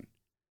anyone.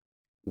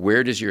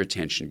 Where does your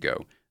attention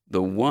go?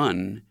 The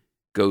 1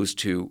 goes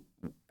to,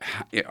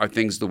 are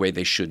things the way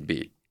they should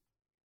be?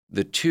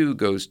 The 2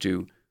 goes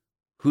to,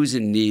 who's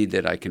in need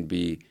that I can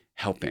be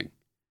helping?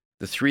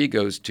 The 3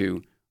 goes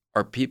to,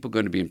 are people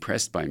going to be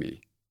impressed by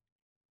me?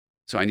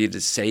 So I need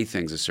to say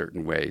things a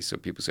certain way so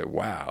people say,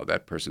 wow,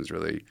 that person's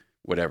really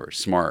whatever,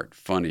 smart,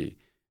 funny,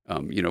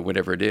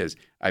 whatever it is.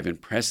 I've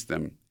impressed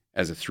them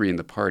as a 3 in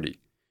the party,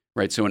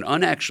 right? So an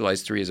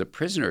unactualized 3 is a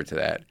prisoner to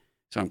that.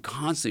 So I'm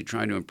constantly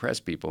trying to impress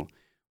people.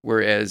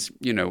 Whereas,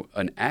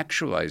 an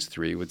actualized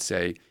 3 would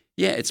say,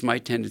 yeah, it's my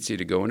tendency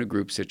to go in a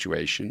group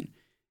situation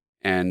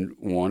and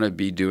want to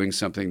be doing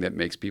something that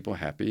makes people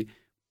happy,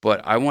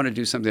 but I want to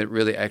do something that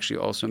really actually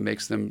also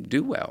makes them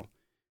do well.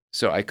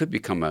 So I could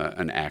become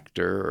an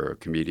actor or a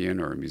comedian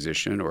or a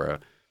musician or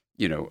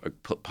a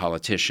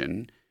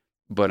politician,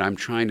 but I'm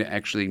trying to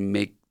actually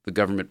make the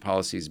government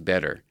policies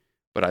better.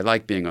 But I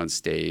like being on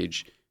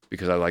stage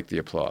because I like the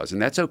applause,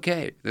 and that's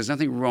okay. There's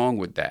nothing wrong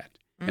with that.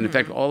 Mm-hmm. And in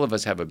fact, all of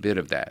us have a bit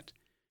of that.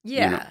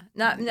 Yeah.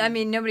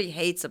 Nobody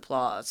hates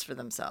applause for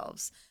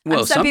themselves.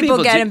 Well, some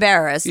people get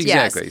embarrassed.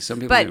 Exactly. Yes. Some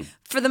people but do.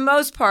 For the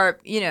most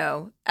part,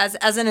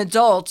 as an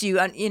adult, you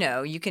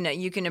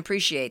can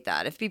appreciate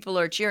that. If people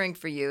are cheering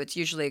for you, it's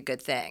usually a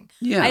good thing.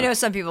 Yeah. I know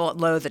some people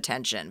loathe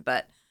attention,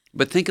 but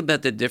think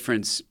about the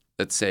difference,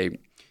 let's say,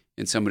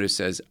 in someone who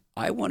says,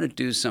 I want to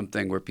do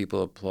something where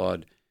people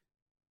applaud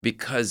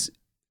because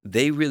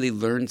they really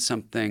learned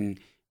something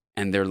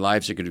and their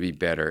lives are going to be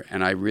better.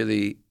 And I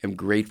really am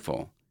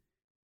grateful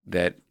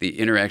that the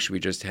interaction we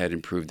just had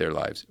improved their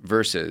lives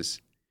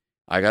versus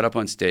I got up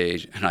on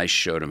stage and I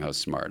showed them how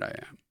smart I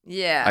am.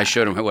 Yeah. I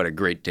showed them what a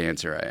great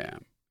dancer I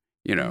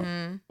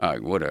am.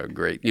 What a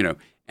great,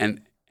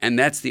 and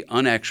that's the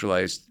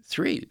unactualized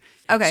 3.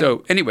 Okay.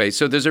 So anyway,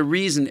 there's a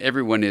reason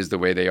everyone is the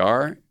way they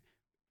are,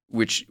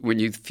 which when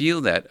you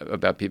feel that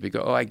about people, you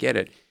go, oh, I get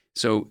it.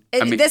 So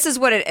this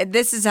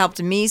has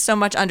helped me so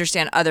much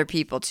understand other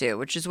people too,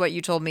 which is what you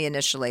told me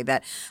initially,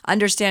 that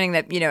understanding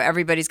that,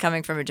 everybody's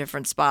coming from a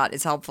different spot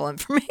is helpful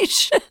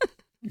information.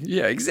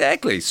 Yeah,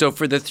 exactly. So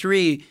for the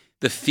 3,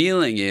 the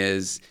feeling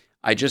is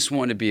I just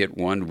want to be at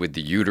one with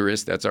the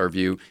uterus. That's our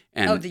view.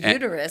 The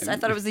uterus. I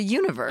thought it was the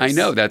universe. I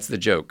know, that's the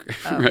joke.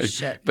 Oh, right?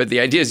 shit. But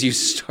the idea is you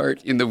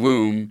start in the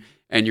womb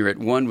and you're at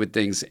one with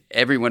things.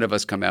 Every one of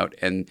us come out,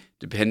 and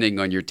depending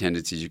on your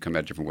tendencies, you come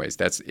out different ways.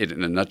 That's it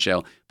in a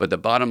nutshell. But the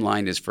bottom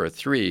line is for a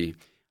 3,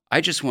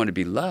 I just want to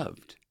be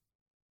loved.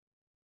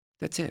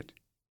 That's it.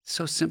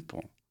 So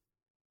simple.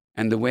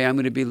 And the way I'm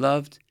going to be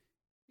loved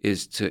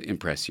is to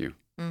impress you.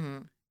 Mm-hmm.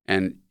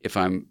 And if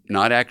I'm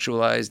not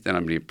actualized, then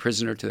I'm going to be a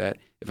prisoner to that.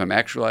 If I'm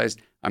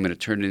actualized, I'm going to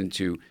turn it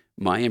into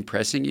my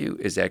impressing you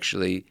is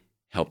actually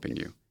helping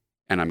you.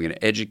 And I'm going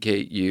to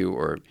educate you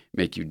or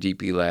make you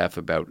deeply laugh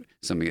about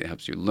something that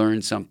helps you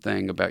learn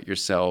something about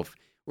yourself,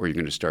 or you're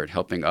going to start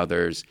helping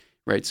others,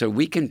 right? So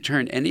we can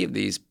turn any of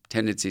these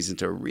tendencies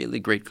into a really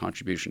great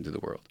contribution to the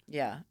world.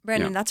 Yeah.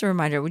 Brandon, that's a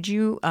reminder. Would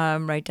you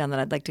write down that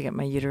I'd like to get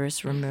my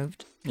uterus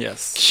removed?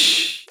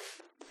 Yes.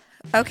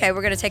 Okay,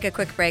 we're going to take a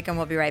quick break and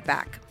we'll be right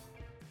back.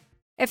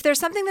 If there's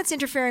something that's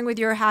interfering with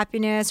your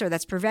happiness or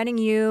that's preventing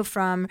you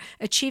from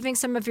achieving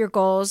some of your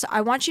goals, I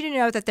want you to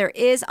know that there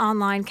is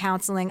online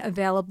counseling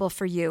available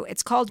for you.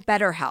 It's called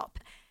BetterHelp.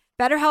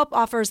 BetterHelp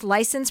offers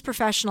licensed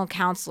professional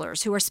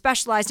counselors who are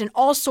specialized in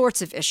all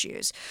sorts of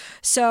issues.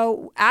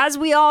 So, as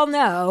we all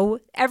know,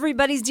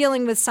 everybody's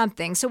dealing with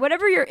something. So,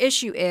 whatever your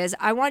issue is,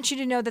 I want you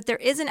to know that there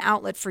is an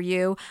outlet for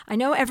you. I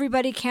know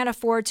everybody can't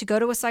afford to go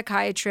to a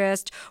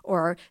psychiatrist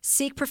or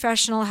seek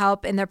professional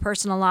help in their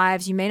personal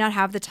lives. You may not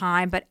have the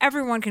time, but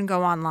everyone can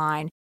go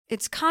online.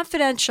 It's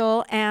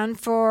confidential, and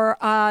for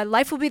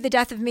Life Will Be the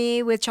Death of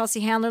Me with Chelsea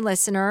Handler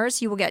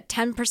listeners, you will get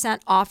 10%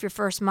 off your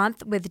first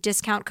month with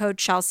discount code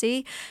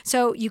Chelsea.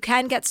 So you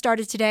can get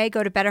started today.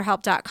 Go to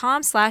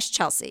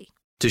betterhelp.com/Chelsea.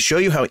 To show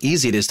you how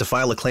easy it is to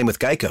file a claim with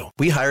Geico,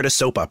 we hired a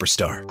soap opera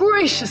star.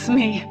 Gracious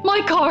me,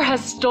 my car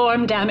has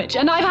storm damage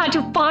and I've had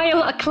to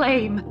file a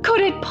claim.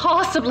 Could it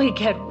possibly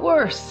get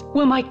worse?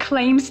 Will my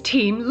claims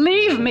team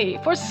leave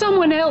me for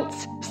someone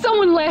else?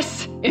 Someone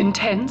less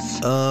intense?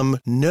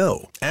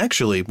 No.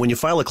 Actually, when you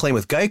file a claim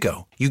with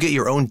Geico, you get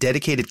your own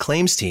dedicated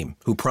claims team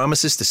who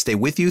promises to stay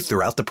with you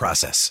throughout the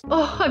process.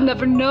 Oh, I've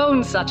never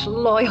known such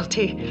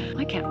loyalty.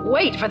 I can't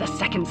wait for the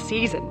second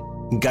season.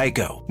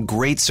 Geico.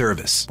 Great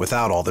service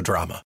without all the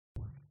drama.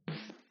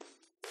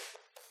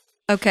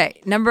 Okay,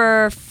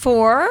 number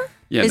 4.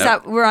 Yeah,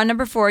 that we're on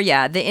number 4?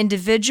 Yeah, the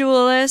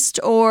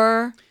individualist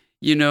or...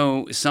 You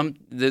know,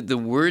 the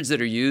words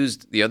that are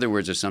used, the other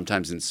words are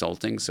sometimes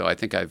insulting. So I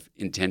think I've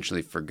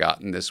intentionally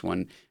forgotten this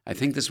one. I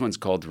think this one's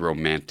called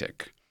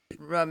romantic.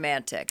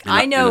 Romantic.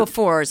 I know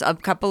 4s. A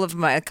couple of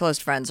my close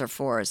friends are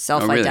 4s,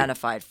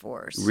 self-identified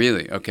 4s.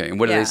 Really? Okay.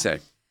 And what do they say?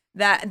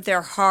 That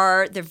they're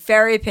hard, they're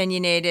very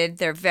opinionated,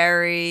 they're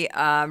very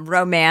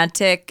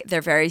romantic,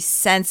 they're very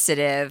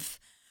sensitive,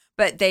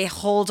 but they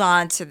hold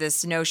on to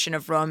this notion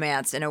of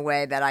romance in a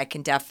way that I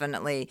can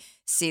definitely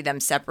see them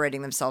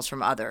separating themselves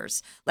from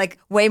others, like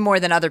way more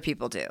than other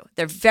people do.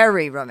 They're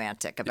very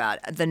romantic about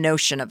the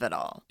notion of it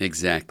all.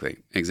 Exactly.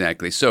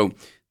 So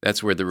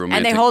that's where the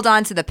romantic... And they hold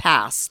on to the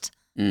past.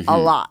 Mm-hmm. A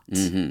lot.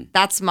 Mm-hmm.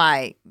 That's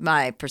my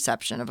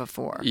perception of a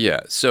 4.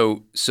 Yeah.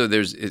 So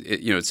there's,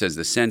 it says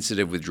the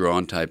sensitive,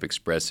 withdrawn type,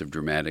 expressive,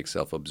 dramatic,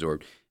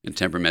 self-absorbed, and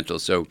temperamental.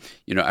 So,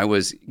 I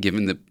was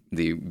given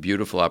the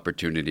beautiful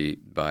opportunity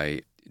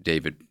by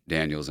David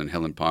Daniels and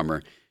Helen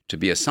Palmer to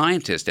be a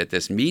scientist at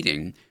this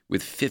meeting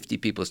with 50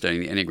 people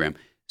studying the Enneagram.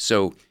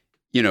 So,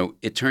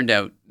 it turned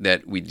out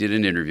that we did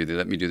an interview. They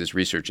let me do this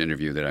research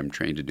interview that I'm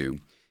trained to do.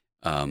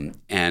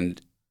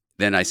 And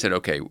then I said,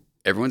 okay,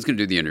 everyone's going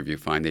to do the interview.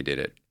 Fine, they did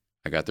it.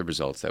 I got the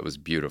results. That was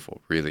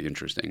beautiful, really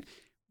interesting.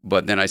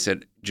 But then I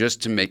said,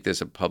 just to make this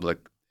a public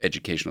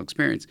educational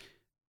experience,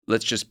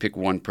 let's just pick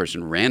one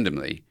person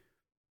randomly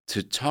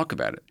to talk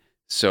about it.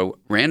 So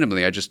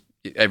randomly, a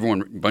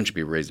bunch of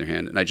people raised their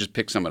hand, and I just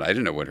picked someone. I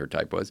didn't know what her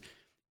type was.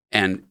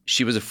 And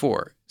she was a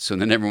 4. So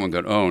then everyone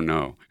goes, oh,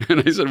 no.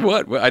 And I said,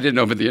 what? Well, I didn't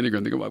know about the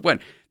Enneagram. They go,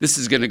 what? This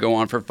is going to go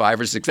on for 5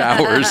 or 6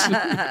 hours.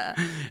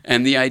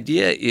 And the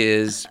idea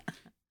is...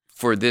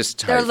 for this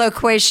type. They're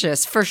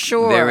loquacious, for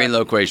sure. Very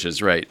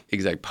loquacious, right.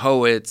 Exactly.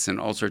 Poets and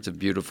all sorts of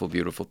beautiful,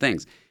 beautiful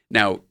things.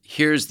 Now,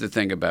 here's the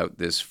thing about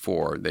this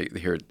 4.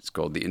 Here it's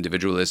called the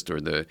individualist or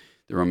the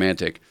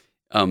romantic.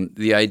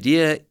 The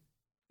idea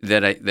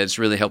that's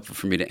really helpful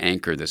for me to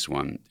anchor this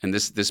one, and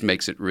this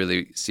makes it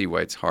really see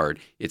why it's hard.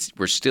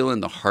 We're still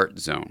in the heart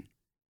zone,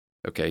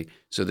 okay?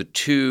 So the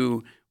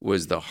 2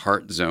 was the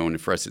heart zone.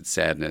 For us, it's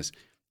sadness,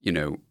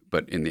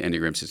 but in the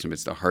Enneagram system,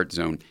 it's the heart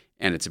zone.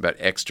 And it's about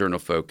external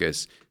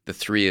focus. The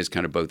 3 is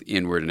kind of both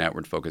inward and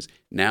outward focus.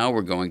 Now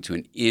we're going to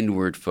an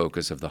inward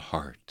focus of the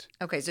heart.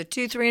 Okay, so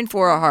 2, 3, and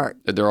 4 are heart.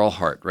 They're all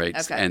heart, right?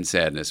 Okay. And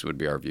sadness would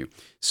be our view.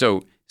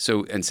 So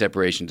and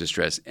separation,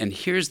 distress. And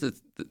here's the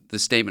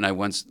statement I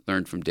once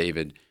learned from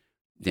David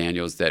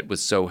Daniels that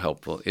was so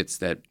helpful. It's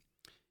that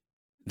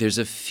there's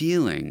a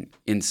feeling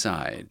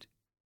inside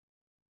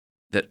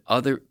that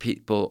other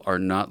people are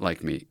not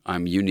like me.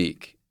 I'm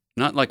unique.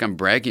 Not like I'm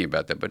bragging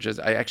about that, but just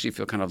I actually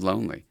feel kind of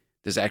lonely.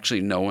 There's actually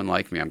no one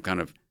like me. I'm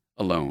kind of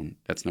alone.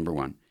 That's number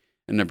 1.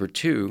 And number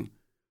 2,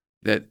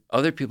 that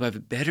other people have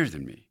it better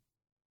than me.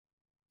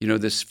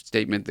 This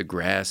statement, the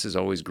grass is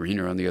always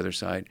greener on the other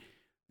side.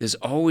 There's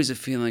always a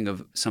feeling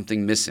of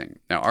something missing.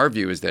 Now, our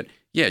view is that,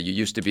 you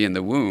used to be in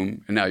the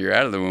womb, and now you're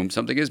out of the womb.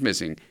 Something is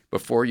missing.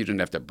 Before, you didn't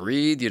have to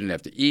breathe. You didn't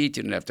have to eat.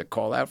 You didn't have to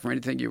call out for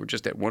anything. You were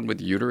just at one with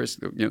the uterus,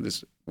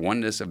 this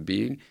oneness of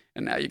being.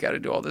 And now you got to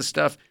do all this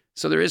stuff.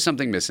 So there is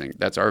something missing.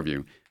 That's our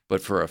view.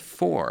 But for a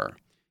 4,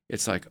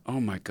 it's like, oh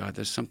my God,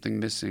 there's something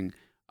missing.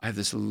 I have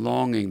this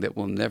longing that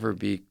will never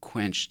be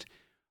quenched.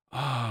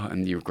 Oh,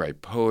 and you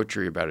write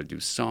poetry, you're about to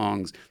do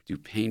songs, do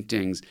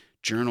paintings,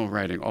 journal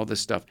writing, all this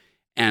stuff.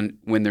 And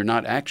when they're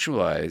not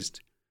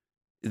actualized,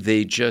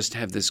 they just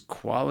have this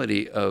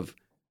quality of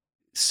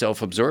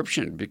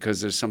self-absorption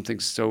because there's something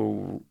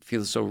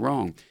feels so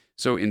wrong.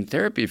 So in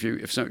therapy, if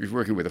you're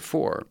working with a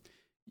 4,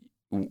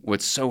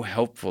 what's so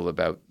helpful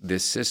about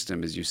this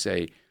system is you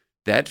say,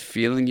 that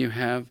feeling you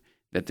have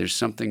that there's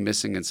something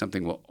missing and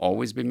something will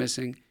always be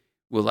missing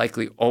will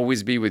likely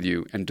always be with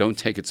you, and don't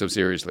take it so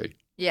seriously.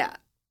 Yeah.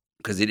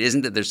 Because it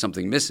isn't that there's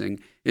something missing,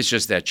 it's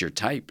just that you're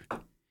type.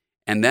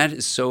 And that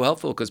is so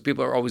helpful because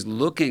people are always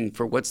looking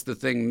for what's the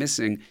thing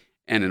missing.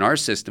 And in our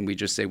system, we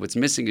just say what's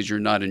missing is you're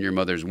not in your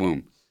mother's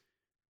womb.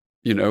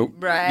 You know?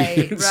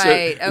 Right, So-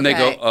 right. And they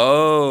go, Okay.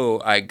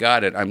 oh, I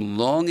got it. I'm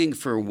longing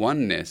for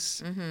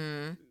oneness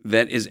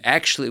that is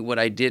actually what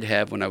I did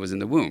have when I was in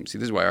the womb. See,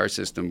 this is why our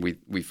system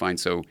we find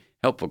so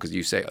helpful, because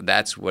you say,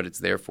 that's what it's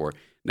there for.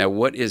 Now,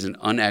 what is an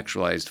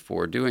unactualized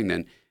 4 doing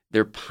then?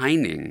 They're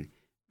pining.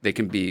 They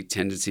can be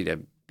tendency to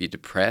be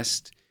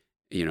depressed,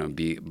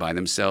 be by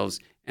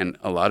themselves. And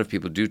a lot of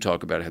people do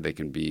talk about how they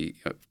can be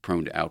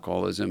prone to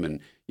alcoholism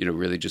and,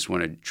 really just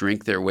want to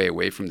drink their way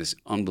away from this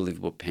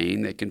unbelievable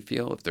pain they can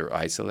feel if they're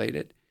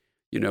isolated,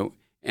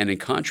 And in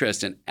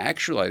contrast, an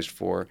actualized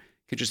 4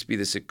 could just be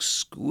this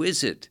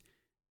exquisite,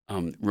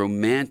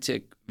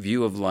 romantic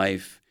view of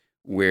life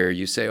where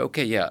you say,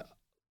 okay, yeah,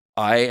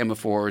 I am a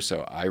 4,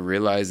 so I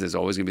realize there's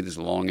always going to be this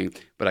longing,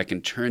 but I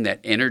can turn that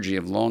energy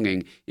of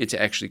longing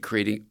into actually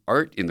creating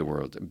art in the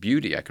world,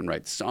 beauty. I can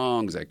write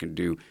songs, I can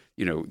do,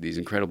 these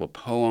incredible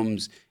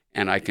poems,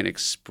 and I can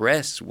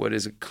express what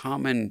is a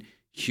common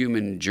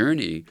human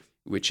journey,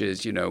 which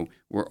is,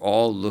 we're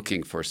all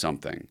looking for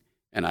something.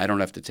 And I don't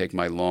have to take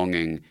my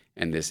longing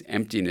and this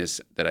emptiness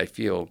that I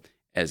feel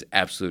as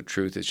absolute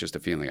truth. It's just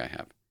a feeling I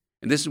have.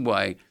 And this is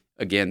why,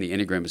 again, the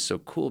Enneagram is so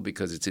cool,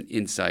 because it's an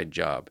inside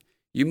job.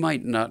 You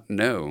might not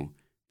know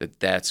that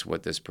that's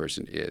what this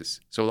person is.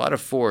 So a lot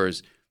of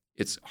 4s,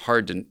 it's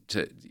hard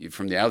to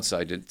from the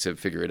outside to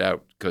figure it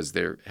out because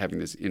they're having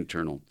this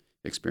internal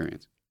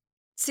experience.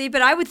 See,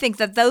 but I would think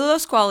that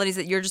those qualities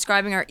that you're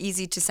describing are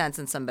easy to sense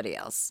in somebody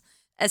else,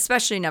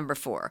 especially number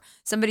 4.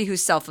 Somebody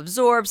who's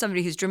self-absorbed,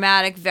 somebody who's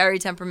dramatic, very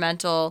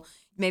temperamental,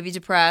 maybe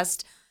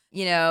depressed,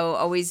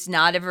 always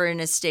not ever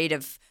in a state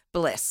of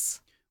bliss.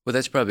 Well,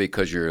 that's probably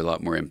because you're a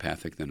lot more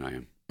empathic than I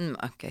am.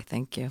 Okay,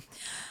 thank you.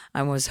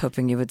 I was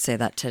hoping you would say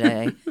that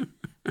today.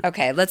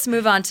 Okay, let's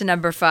move on to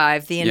number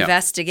 5, the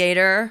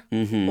investigator,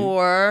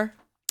 or...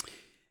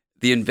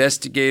 The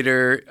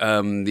investigator,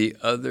 the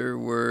other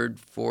word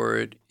for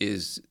it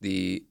is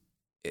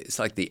it's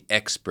like the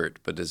expert,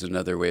 but there's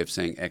another way of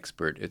saying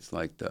expert. It's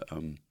like the,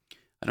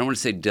 I don't want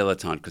to say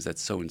dilettante because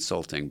that's so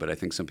insulting, but I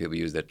think some people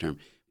use that term,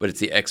 but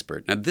it's the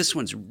expert. Now, this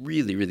one's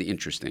really, really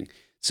interesting.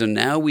 So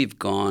now we've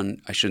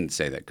gone, I shouldn't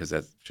say that because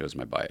that shows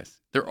my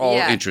bias. They're all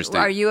interesting.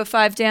 Are you a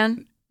 5,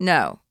 Dan?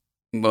 No.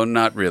 Well,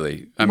 not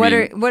really.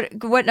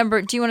 What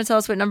number? Do you want to tell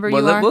us what number you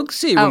are? We'll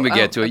see when we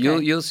get to it.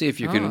 Okay. You'll see if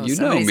you can. You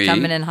know somebody's me.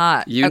 Coming in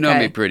hot. You know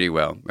me pretty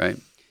well, right?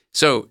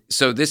 So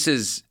this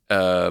is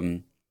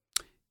we're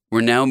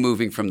now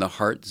moving from the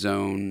heart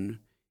zone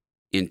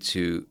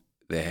into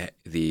the head.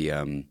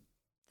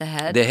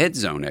 The head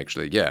zone,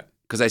 actually. Yeah,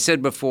 because I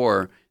said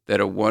before that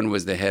a 1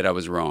 was the head. I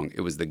was wrong.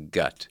 It was the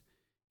gut.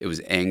 It was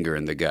anger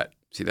in the gut.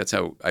 See, that's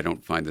how I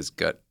don't find this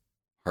gut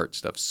heart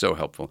stuff so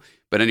helpful.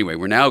 But anyway,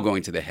 we're now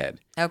going to the head.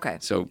 Okay.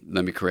 So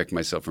let me correct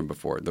myself from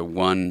before. The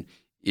 1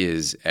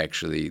 is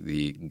actually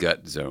the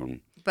gut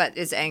zone. But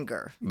it's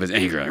anger. But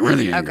anger,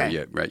 really anger, Okay.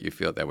 yeah, right. You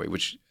feel it that way,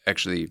 which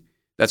actually,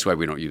 that's why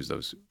we don't use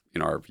those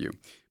in our view.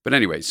 But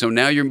anyway, so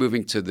now you're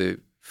moving to the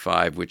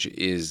 5, which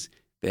is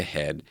the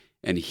head.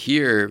 And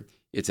here,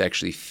 it's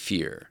actually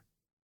fear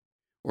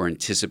or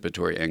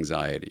anticipatory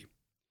anxiety.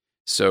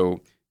 So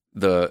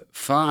the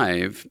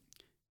 5...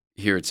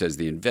 Here it says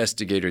the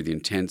investigator, the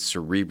intense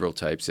cerebral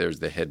types. There's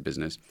the head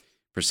business.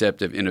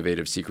 Perceptive,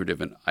 innovative,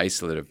 secretive, and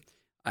isolative.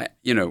 I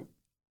don't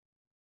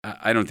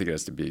think it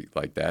has to be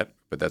like that,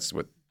 but that's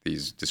what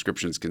these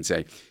descriptions can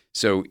say.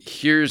 So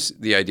here's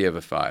the idea of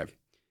a 5.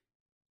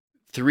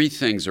 3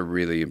 things are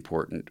really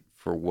important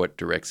for what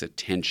directs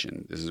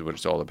attention. This is what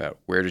it's all about.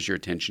 Where does your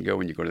attention go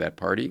when you go to that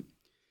party?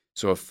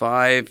 So a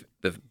 5,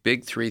 the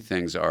big 3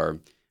 things are,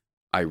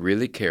 I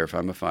really care, if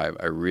I'm a 5,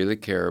 I really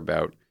care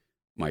about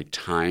my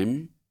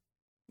time,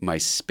 my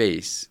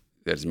space,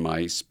 that is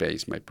my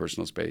space, my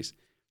personal space,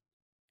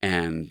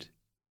 and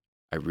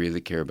I really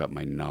care about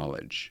my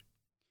knowledge.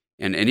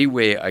 And any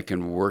way I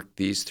can work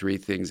these 3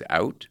 things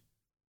out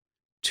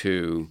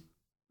to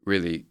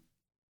really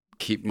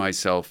keep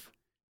myself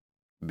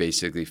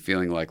basically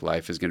feeling like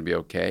life is going to be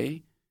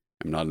okay.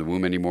 I'm not in the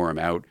womb anymore. I'm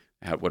out.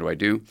 What do I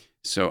do?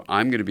 So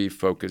I'm going to be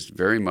focused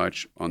very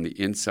much on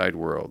the inside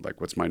world, like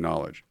what's my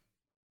knowledge.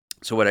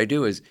 So what I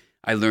do is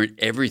I learn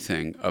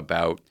everything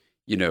about,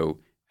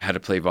 how to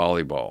play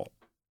volleyball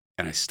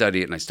and I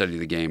study it and I study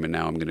the game, and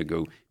now I'm going to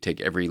go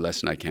take every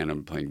lesson I can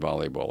on playing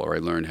volleyball, or I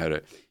learned how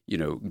to,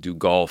 do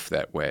golf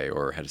that way,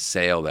 or how to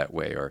sail that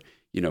way, or,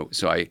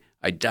 so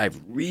I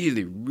dive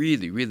really,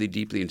 really, really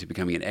deeply into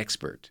becoming an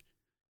expert.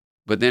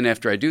 But then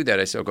after I do that,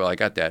 I say, okay, well, I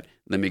got that.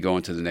 Let me go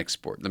into the next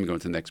sport. Let me go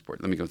into the next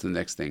sport. Let me go to the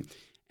next thing.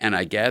 And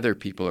I gather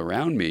people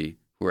around me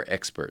who are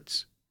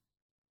experts,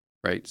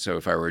 right? So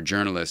if I were a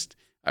journalist,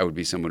 I would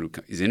be someone who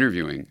is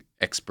interviewing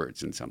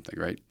experts in something,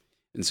 right?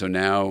 And so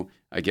now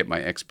I get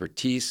my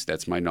expertise.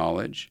 That's my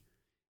knowledge.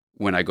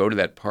 When I go to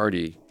that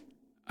party,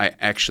 I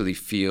actually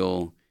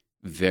feel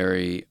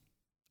very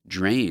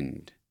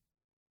drained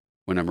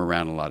when I'm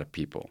around a lot of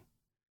people,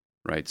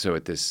 right? So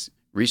at this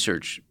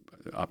research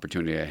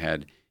opportunity I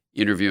had,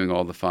 interviewing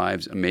all the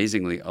fives,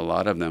 amazingly, a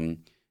lot of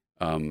them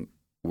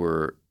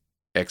were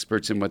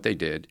experts in what they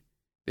did.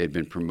 They'd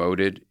been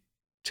promoted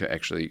to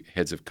actually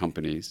heads of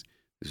companies.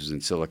 This was in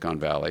Silicon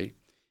Valley.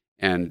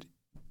 And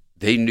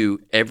they knew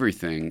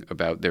everything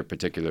about their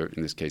particular,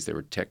 in this case, they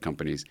were tech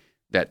companies,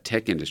 that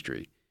tech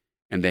industry.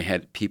 And they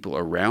had people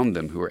around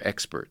them who were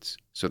experts.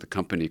 So the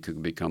company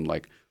could become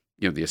like,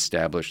 the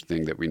established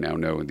thing that we now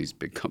know in these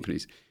big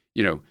companies.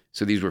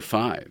 So these were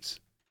fives.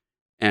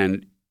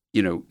 And,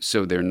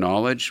 so their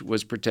knowledge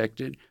was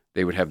protected.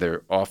 They would have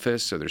their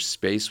office, so their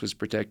space was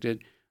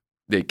protected.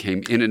 They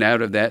came in and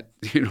out of that,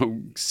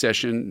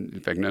 session. In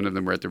fact, none of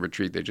them were at the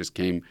retreat. They just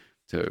came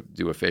to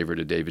do a favor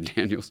to David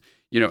Daniels,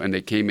 and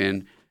they came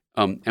in.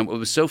 And what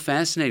was so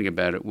fascinating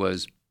about it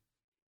was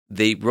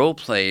they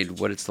role-played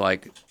what it's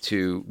like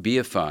to be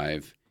a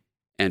five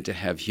and to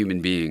have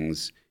human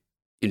beings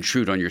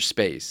intrude on your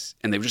space.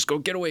 And they would just go,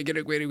 get away.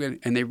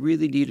 And they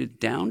really needed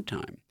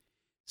downtime.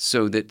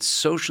 So that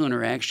social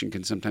interaction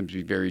can sometimes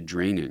be very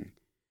draining.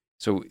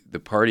 So the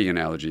party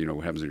analogy,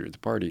 what happens when you're at the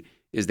party,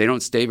 is they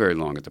don't stay very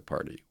long at the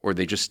party, or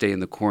they just stay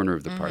in the corner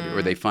of the party,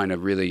 or they find a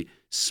really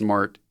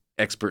smart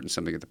expert in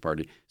something at the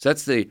party. So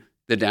that's the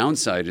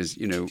downside is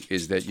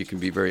that you can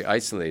be very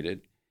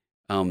isolated.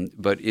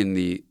 But in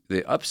the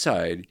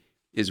upside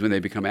is when they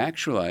become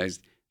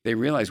actualized, they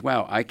realize,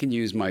 wow, I can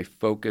use my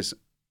focus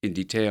in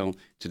detail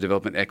to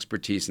develop an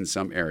expertise in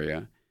some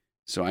area.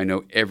 So I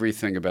know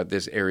everything about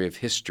this area of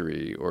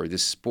history or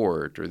this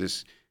sport or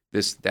this,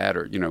 that,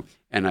 or,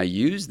 and I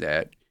use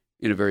that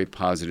in a very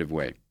positive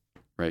way,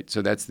 right?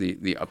 So that's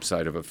the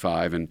upside of a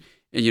five. And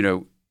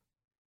you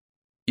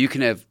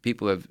can have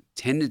people have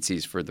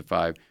tendencies for the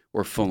five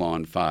or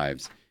full-on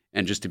fives.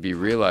 And just to be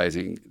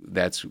realizing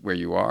that's where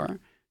you are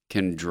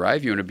can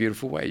drive you in a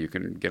beautiful way. You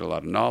can get a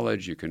lot of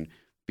knowledge. You can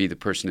be the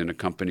person in a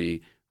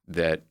company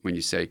that when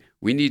you say,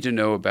 we need to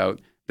know about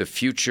the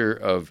future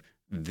of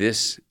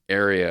this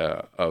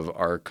area of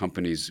our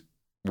company's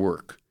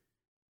work,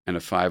 and a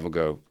five will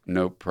go,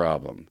 no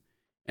problem.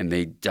 And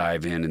they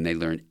dive in and they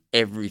learn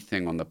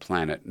everything on the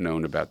planet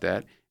known about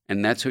that.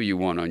 And that's who you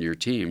want on your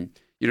team.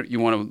 You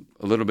want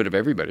a little bit of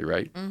everybody,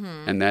 right?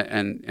 Mm-hmm.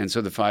 And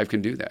so the five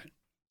can do that.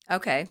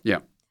 Okay. Yeah.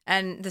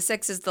 And the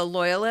six is the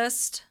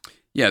loyalist?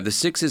 Yeah, the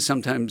six is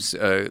sometimes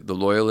the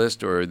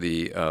loyalist, or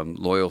the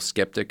loyal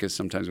skeptic is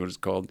sometimes what it's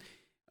called.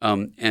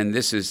 And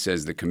this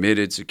says the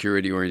committed,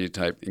 security-oriented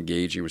type,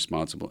 engaging,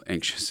 responsible,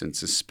 anxious, and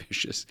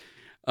suspicious.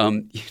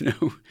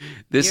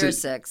 This you're is a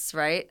six,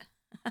 right?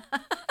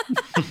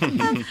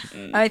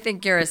 I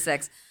think you're a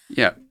six.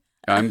 Yeah,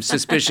 I'm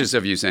suspicious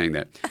of you saying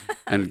that,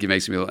 and it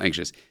makes me a little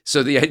anxious.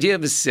 So the idea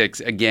of a six,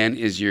 again,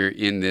 is you're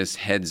in this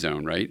head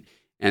zone, right?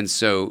 And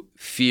so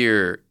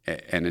fear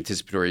and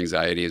anticipatory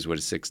anxiety is what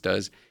a six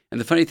does. And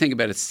the funny thing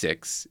about a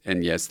six,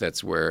 and yes,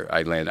 that's where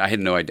I landed. I had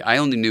no idea. I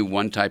only knew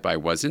one type I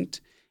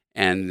wasn't.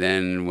 And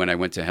then when I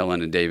went to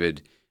Helen and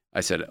David,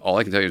 I said, all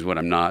I can tell you is what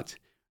I'm not.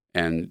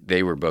 And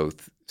they were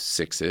both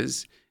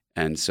sixes.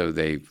 And so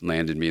they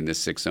landed me in this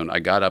six zone. I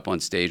got up on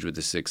stage with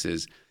the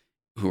sixes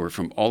who were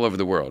from all over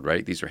the world,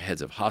 right? These are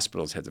heads of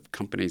hospitals, heads of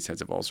companies,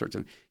 heads of all sorts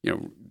of,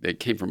 they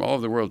came from all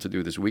over the world to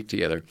do this week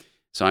together.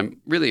 So I'm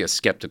really a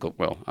skeptical,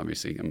 well,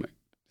 obviously I'm a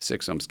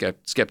six, so I'm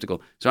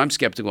skeptical. So I'm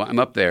skeptical. I'm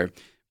up there.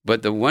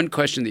 But the one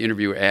question the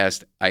interviewer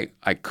asked, I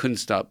couldn't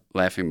stop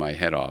laughing my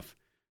head off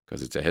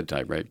because it's a head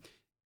type, right?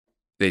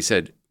 They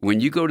said, when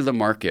you go to the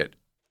market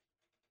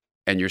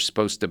and you're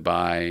supposed to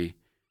buy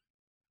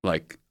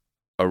like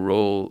a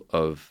roll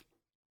of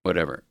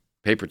whatever,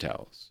 paper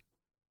towels,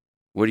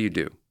 what do you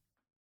do?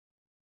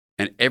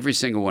 And every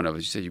single one of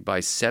us, you said you buy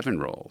 7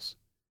 rolls.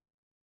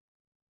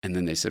 And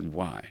then they said,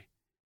 why?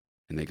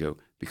 And they go,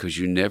 because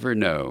you never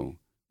know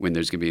when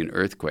there's going to be an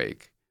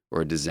earthquake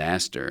or a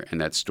disaster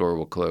and that store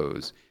will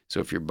close. So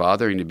if you're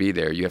bothering to be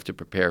there, you have to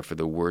prepare for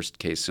the worst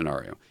case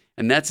scenario.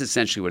 And that's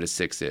essentially what a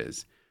six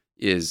is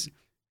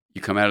you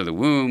come out of the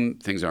womb,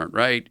 things aren't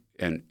right,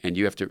 and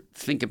you have to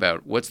think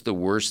about what's the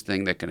worst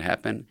thing that can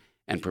happen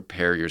and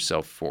prepare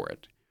yourself for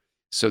it.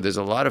 So there's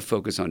a lot of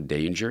focus on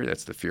danger.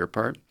 That's the fear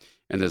part.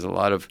 And there's a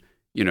lot of,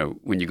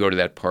 when you go to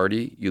that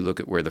party, you look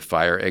at where the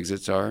fire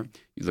exits are.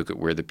 You look at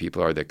where the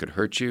people are that could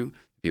hurt you,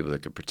 people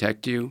that could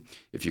protect you.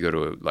 If you go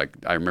to,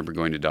 I remember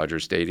going to Dodger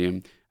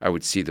Stadium, I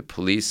would see the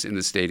police in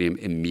the stadium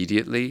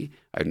immediately.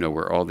 I'd know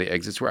where all the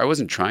exits were. I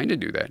wasn't trying to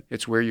do that.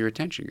 It's where your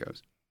attention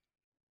goes.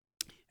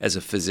 as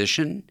a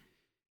physician,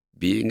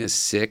 being a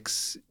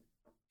 6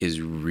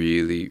 is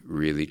really,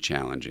 really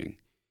challenging.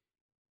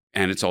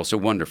 And it's also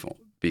wonderful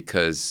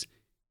because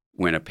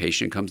when a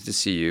patient comes to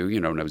see you,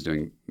 when I was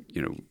doing,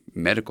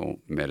 medical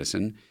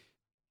medicine,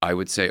 I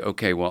would say,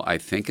 okay, well, I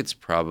think it's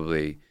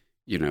probably,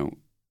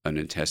 an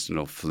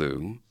intestinal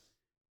flu,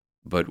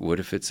 but what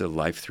if it's a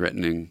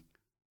life-threatening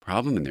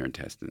problem in their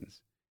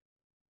intestines?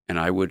 And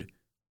I would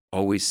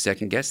always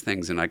second-guess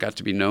things. And I got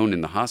to be known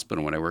in the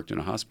hospital when I worked in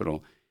a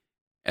hospital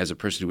as a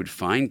person who would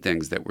find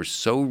things that were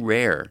so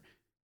rare,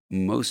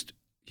 most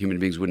human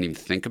beings wouldn't even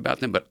think about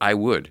them, but I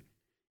would.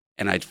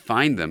 And I'd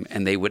find them,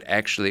 and they would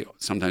actually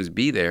sometimes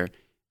be there,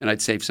 and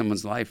I'd save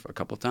someone's life a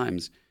couple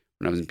times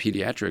when I was in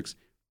pediatrics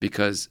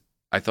because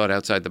I thought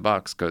outside the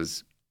box,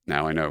 because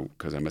now I know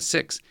because I'm a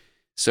 6.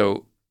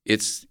 So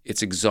it's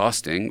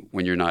exhausting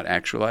when you're not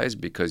actualized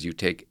because you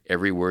take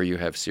every worry you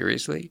have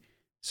seriously.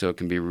 So it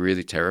can be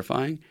really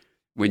terrifying.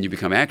 When you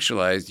become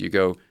actualized, you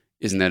go,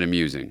 isn't that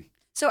amusing?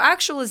 So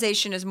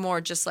actualization is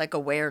more just like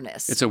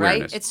awareness. It's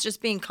awareness. Right? It's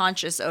just being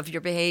conscious of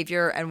your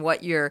behavior and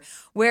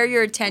where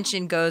your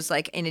attention goes,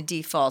 like in a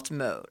default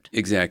mode.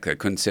 Exactly. I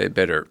couldn't say it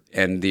better.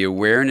 And the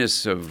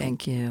awareness of...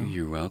 Thank you.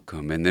 You're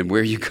welcome. And then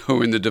where you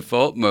go in the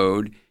default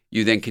mode,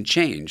 you then can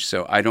change.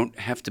 So I don't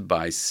have to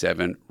buy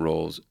 7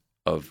 rolls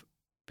of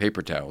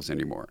paper towels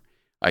anymore.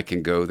 I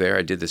can go there.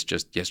 I did this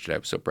just yesterday. I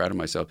was so proud of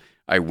myself.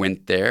 I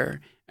went there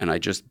and I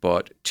just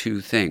bought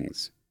 2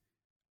 things.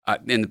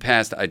 In the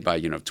past, I'd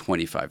buy,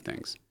 25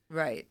 things.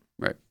 Right.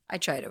 Right. I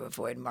try to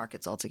avoid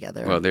markets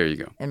altogether. Well, there you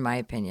go. In my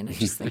opinion, I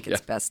just think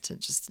it's best to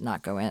just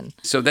not go in.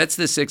 So that's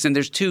the 6. And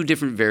there's 2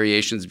 different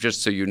variations,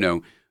 just so you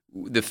know.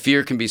 The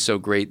fear can be so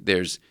great.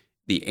 There's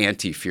the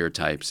anti-fear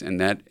types. And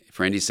that,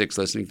 for any 6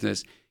 listening to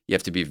this, you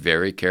have to be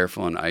very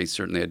careful. And I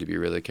certainly had to be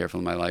really careful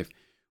in my life,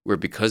 where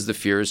because the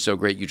fear is so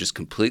great, you just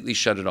completely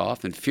shut it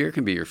off. And fear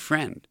can be your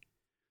friend,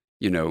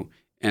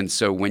 And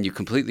so when you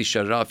completely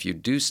shut it off, you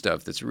do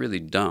stuff that's really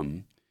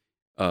dumb.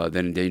 That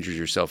endangers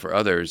yourself or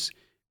others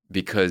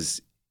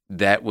because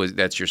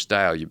that's your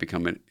style. You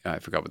become I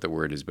forgot what the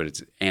word is, but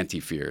it's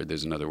anti-fear.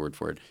 There's another word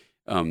for it.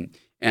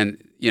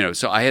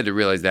 So I had to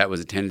realize that was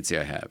a tendency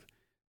I have.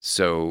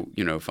 So,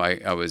 if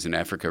I was in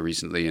Africa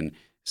recently and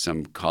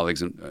some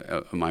colleagues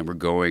of mine were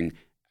going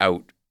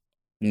out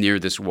near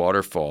this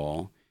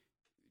waterfall,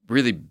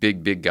 really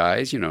big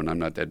guys, and I'm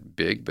not that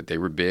big, but they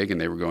were big and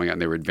they were going out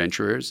and they were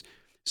adventurers.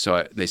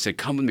 So they said,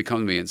 come with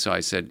me. And so I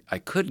said, I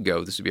could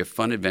go. This would be a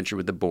fun adventure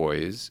with the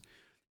boys.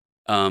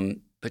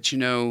 But,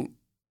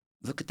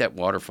 look at that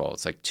waterfall.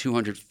 It's like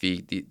 200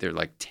 feet. They're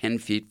like 10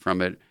 feet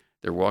from it.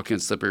 They're walking on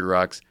slippery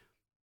rocks.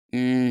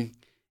 Is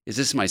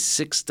this my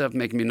 6 stuff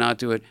making me not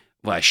do it?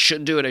 Well, I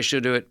should do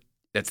it.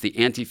 That's the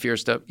anti-fear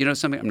stuff.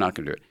 Something? I'm not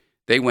going to do it.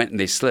 They went and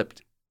they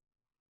slipped.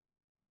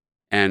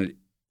 And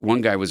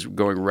one guy was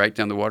going right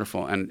down the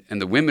waterfall. And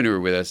the women who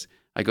were with us,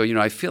 I go,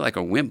 I feel like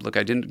a wimp. Look,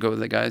 I didn't go with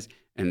the guys.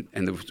 And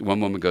the one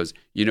woman goes,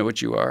 you know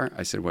what you are?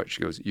 I said, what?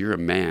 She goes, you're a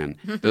man.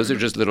 Those are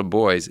just little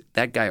boys.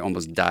 That guy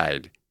almost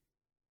died.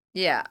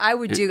 Yeah, I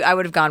would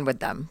have gone with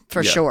them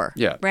for sure.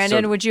 Yeah.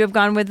 Brandon, would you have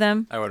gone with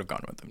them? I would have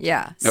gone with them.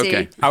 Yeah. See,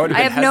 okay. I would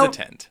have been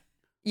hesitant.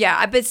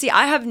 But see,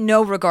 I have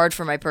no regard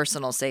for my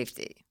personal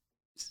safety.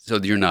 So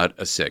you're not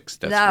a 6,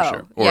 that's for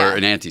sure. Or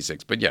an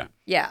anti-6, but yeah.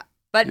 Yeah.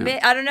 But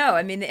I don't know.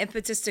 I mean, the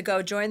impetus to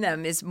go join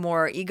them is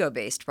more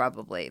ego-based,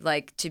 probably.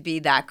 Like to be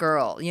that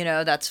girl,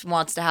 that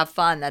wants to have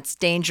fun, that's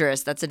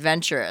dangerous, that's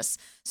adventurous.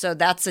 So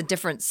that's a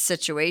different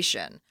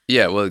situation.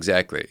 Yeah, well,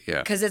 exactly. Yeah.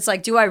 Because it's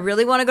like, do I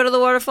really want to go to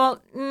the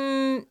waterfall?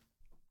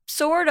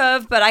 Sort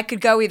of, but I could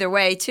go either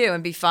way too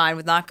and be fine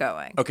with not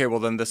going. Okay, well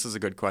then this is a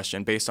good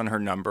question. Based on her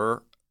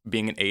number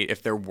being an 8,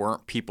 if there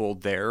weren't people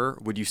there,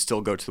 would you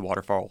still go to the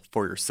waterfall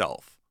for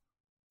yourself?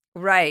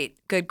 Right.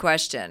 Good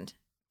question.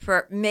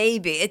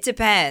 Maybe. It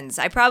depends.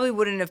 I probably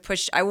wouldn't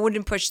push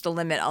the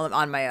limit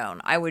on my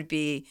own.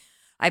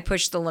 I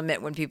push the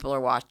limit when people are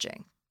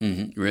watching.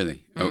 Mm-hmm.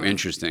 Really? Oh,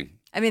 interesting.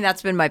 I mean,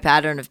 that's been my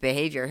pattern of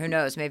behavior. Who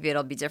knows? Maybe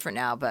it'll be different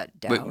now, but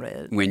doubt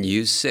it. When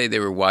you say they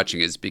were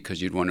watching, it's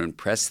because you'd want to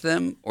impress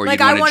them or like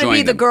you'd want to join them? I want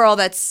to be the girl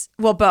that's,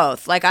 well,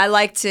 both. Like I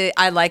like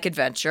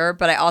adventure,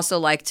 but I also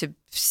like to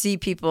see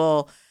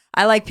people.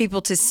 I like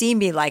people to see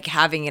me like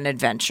having an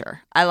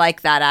adventure. I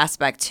like that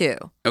aspect too.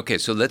 Okay,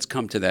 so let's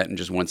come to that in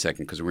just 1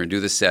 second because we're going to do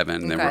the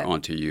 7 and then we're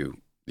on to you,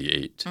 the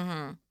 8,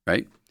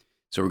 right?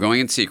 So we're going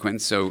in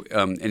sequence. So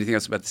anything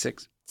else about the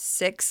 6?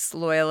 6,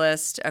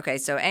 loyalist. Okay,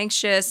 so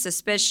anxious,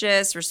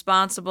 suspicious,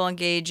 responsible,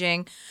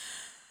 engaging,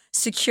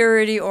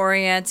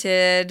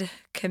 security-oriented,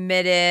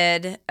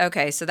 committed.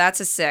 Okay, so that's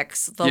a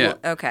 6.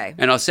 Okay.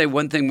 And I'll say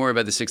one thing more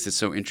about the 6 that's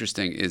so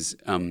interesting is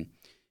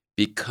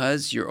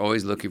because you're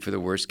always looking for the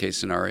worst case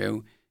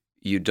scenario,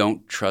 you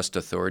don't trust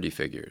authority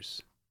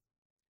figures.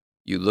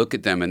 You look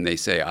at them and they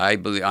say,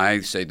 I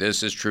say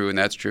this is true and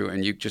that's true.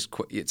 And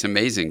it's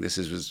amazing. This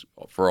was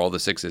for all the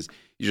 6s.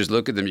 You just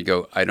look at them, you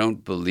go, I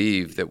don't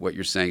believe that what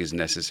you're saying is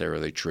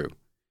necessarily true.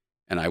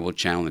 And I will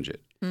challenge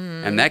it.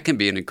 Mm-hmm. And that can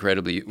be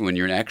when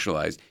you're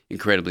actualized,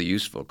 incredibly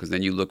useful because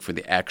then you look for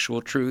the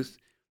actual truth,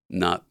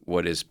 not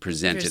what is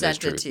presented as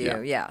true. To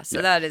you, yeah.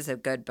 So that is a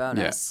good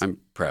bonus. Yeah, I'm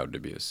proud to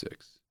be a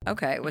 6.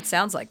 Okay, well, it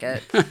sounds like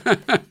it.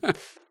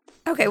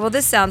 Okay, well,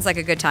 this sounds like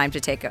a good time to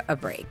take a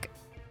break.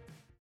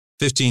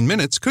 15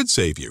 minutes could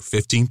save you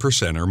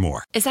 15% or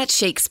more. Is that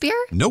Shakespeare?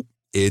 Nope,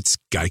 it's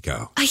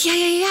Geico.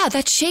 Yeah,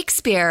 that's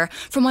Shakespeare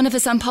from one of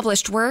his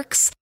unpublished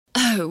works.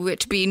 Oh,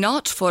 it be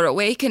not for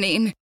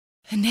awakening.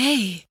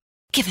 Nay,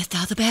 giveth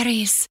thou the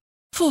berries.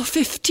 For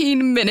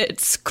 15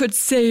 minutes could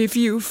save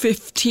you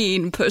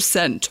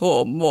 15%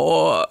 or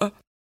more.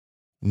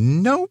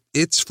 No,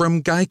 it's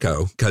from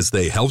Geico, because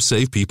they help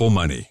save people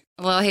money.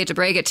 Well, I hate to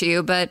break it to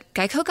you, but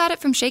Geico got it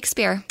from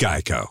Shakespeare.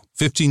 Geico.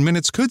 15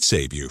 minutes could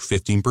save you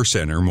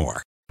 15% or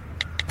more.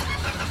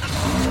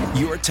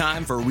 Your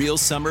time for real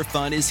summer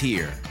fun is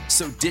here.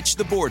 So ditch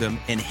the boredom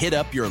and hit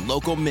up your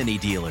local Mini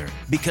dealer,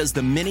 because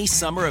the Mini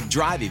Summer of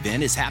Drive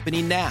event is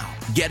happening now.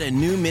 Get a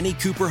new Mini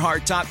Cooper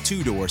hardtop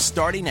 2-door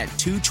starting at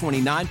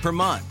 $229 per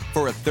month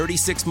for a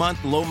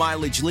 36-month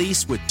low-mileage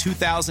lease with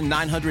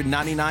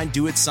 $2,999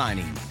 due at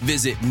signing.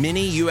 Visit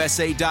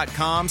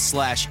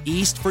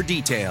miniusa.com/east for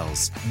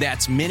details.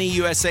 That's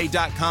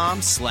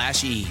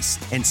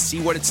miniusa.com/east and see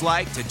what it's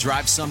like to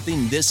drive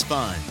something this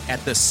fun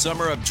at the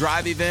Summer of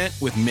Drive event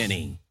with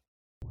Mini.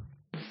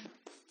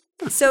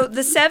 So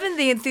the 7,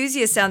 the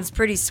enthusiast, sounds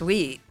pretty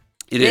sweet.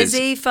 It is.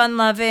 Busy,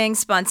 fun-loving,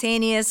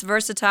 spontaneous,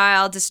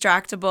 versatile,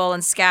 distractible,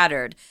 and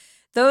scattered.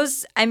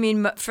 Those, I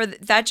mean,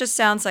 that just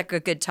sounds like a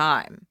good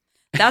time.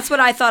 That's what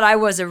I thought I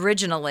was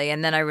originally,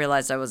 and then I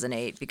realized I was an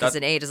 8, because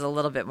an 8 is a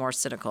little bit more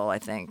cynical, I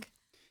think.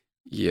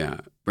 Yeah.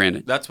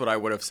 Brandon? That's what I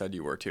would have said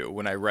you were, too.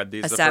 When I read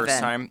these the 7. first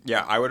time,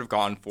 yeah, I would have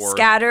gone for...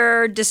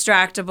 Scattered,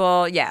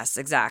 distractible, yes,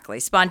 exactly.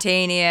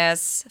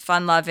 Spontaneous,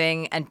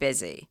 fun-loving, and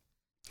busy.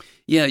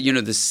 Yeah,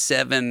 the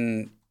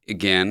 7,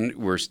 again,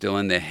 we're still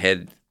in the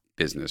head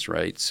business,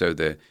 right? So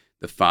the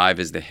 5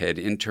 is the head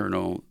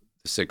internal,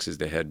 the 6 is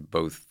the head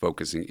both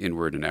focusing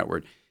inward and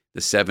outward.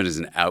 The 7 is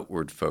an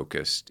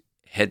outward-focused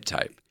head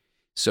type.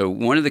 So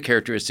one of the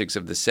characteristics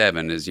of the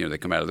 7 is, they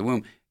come out of the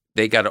womb,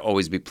 they got to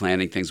always be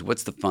planning things.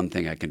 What's the fun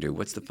thing I can do?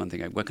 What's the fun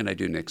thing? What can I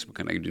do next? What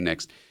can I do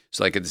next?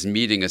 So like at this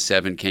meeting, a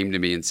 7 came to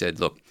me and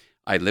said, look,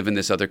 I live in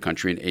this other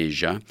country in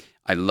Asia.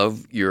 I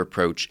love your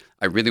approach.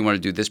 I really want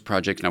to do this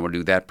project and I want to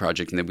do that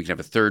project, and then we can have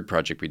a third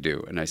project we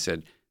do. And I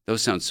said,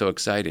 those sound so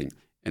exciting.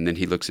 And then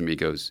he looks at me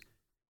and goes,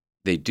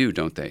 they do,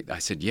 don't they? I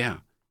said, yeah.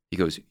 He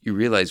goes, you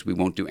realize we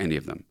won't do any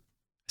of them.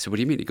 I said, what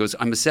do you mean? He goes,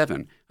 I'm a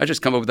 7. I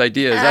just come up with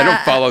ideas. I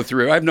don't follow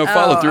through. I have no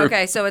follow through.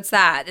 Okay, so it's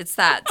that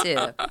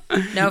too.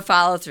 No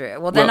follow through.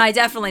 Well, then I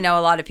definitely know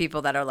a lot of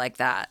people that are like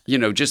that.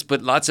 Just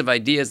put lots of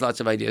ideas.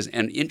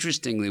 And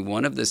interestingly,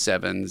 one of the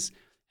 7s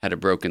had a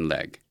broken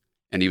leg,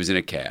 and he was in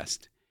a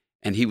cast,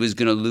 and he was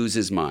going to lose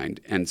his mind.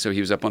 And so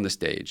he was up on the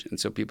stage. And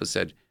so people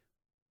said,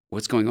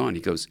 what's going on?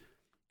 He goes,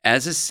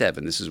 as a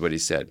 7, this is what he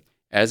said,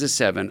 as a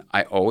 7,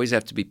 I always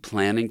have to be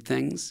planning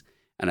things,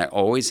 and I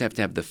always have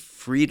to have the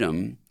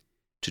freedom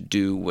to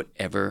do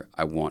whatever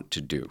I want to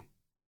do.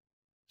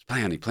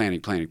 Planning.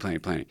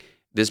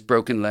 This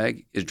broken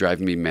leg is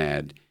driving me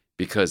mad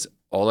because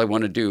all I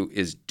want to do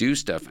is do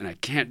stuff, and I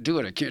can't do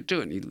it.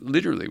 And he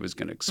literally was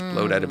going to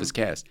explode out of his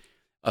cast.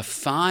 A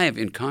 5,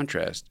 in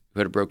contrast, who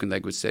had a broken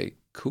leg would say,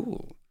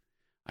 cool,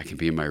 I can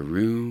be in my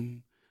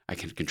room, I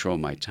can control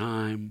my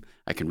time,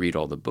 I can read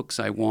all the books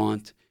I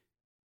want,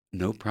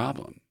 no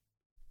problem.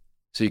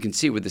 So you can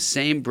see with the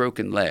same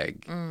broken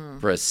leg,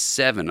 for a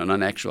 7, an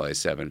unactualized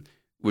 7,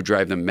 would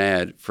drive them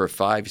mad. For a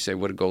 5, you say,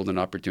 what a golden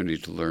opportunity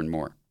to learn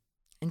more.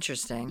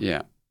 Interesting.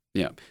 Yeah.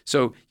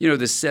 So,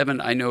 the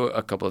 7, I know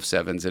a couple of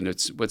 7s, and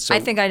it's what's so... I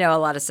think I know a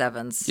lot of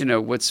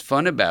 7s. What's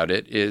fun about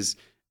it is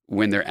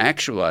when they're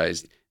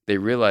actualized, they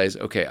realize,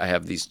 okay, I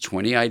have these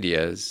 20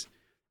 ideas.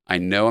 I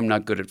know I'm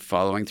not good at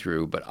following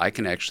through, but I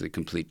can actually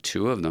complete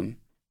 2 of them,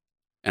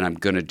 and I'm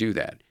going to do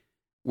that.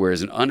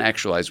 Whereas an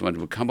unactualized one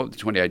would come up with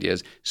 20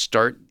 ideas,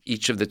 start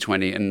each of the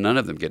 20, and none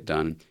of them get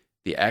done.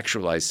 The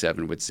actualized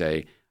 7 would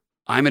say,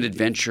 I'm an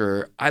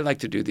adventurer. I like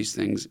to do these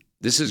things.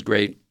 This is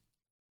great.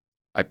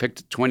 I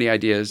picked 20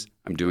 ideas.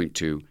 I'm doing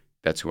 2.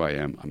 That's who I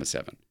am. I'm a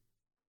 7.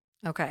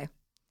 Okay.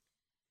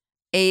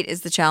 8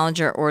 is the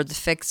challenger or the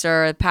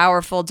fixer,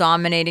 powerful,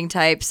 dominating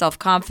type,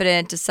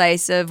 self-confident,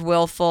 decisive,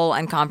 willful,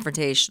 and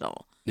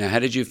confrontational. Now, how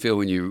did you feel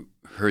when you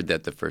heard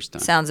that the first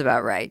time? Sounds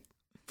about right.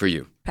 For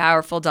you?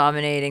 Powerful,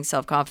 dominating,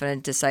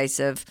 self-confident,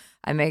 decisive.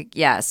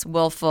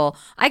 Willful.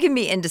 I can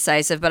be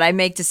indecisive, but I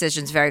make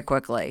decisions very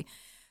quickly.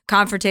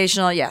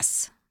 Confrontational,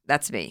 yes,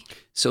 that's me.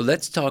 So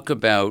let's talk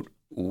about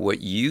what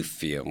you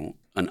feel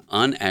an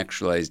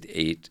unactualized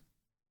 8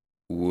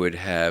 would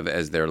have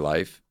as their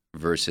life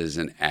versus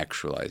an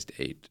actualized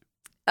 8.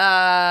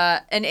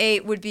 An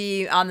 8 would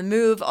be on the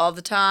move all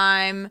the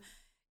time,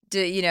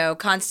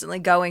 constantly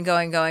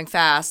going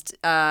fast.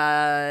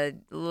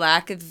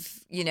 Lack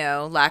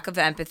of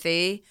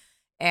empathy,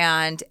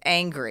 and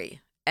angry,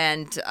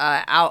 and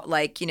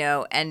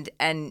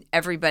and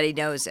everybody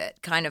knows it.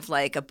 Kind of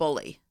like a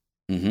bully.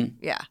 Mm-hmm.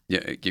 Yeah.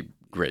 Yeah.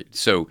 Great.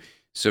 So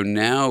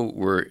now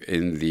we're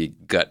in the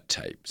gut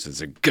type. So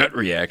it's a gut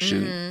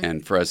reaction,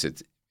 and for us,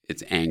 it's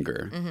it's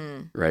anger,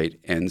 right?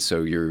 And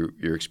so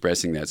you're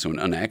expressing that. So an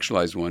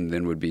unactualized one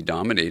then would be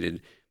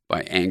dominated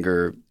by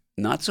anger,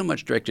 not so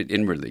much directed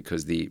inwardly,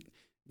 because the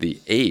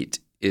 8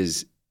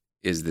 is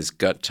this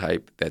gut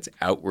type that's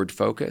outward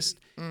focused,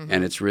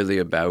 and it's really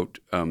about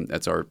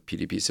that's our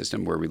PDP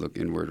system where we look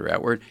inward or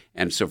outward.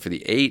 And so for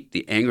the 8,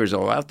 the anger is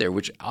all out there,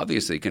 which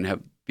obviously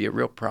can be a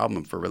real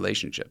problem for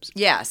relationships.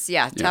 Yes,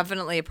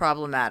 definitely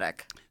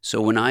problematic.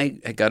 So when I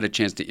got a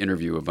chance to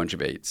interview a bunch of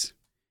 8s,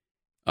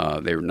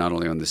 they were not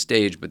only on the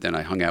stage, but then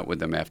I hung out with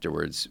them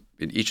afterwards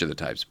in each of the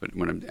types. But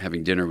when I'm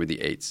having dinner with the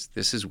 8s,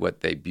 this is what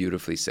they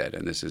beautifully said,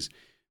 and this is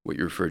what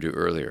you referred to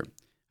earlier.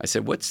 I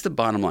said, what's the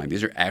bottom line?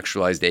 These are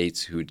actualized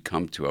 8s who'd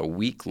come to a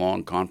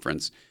week-long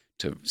conference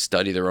to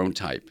study their own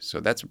type. So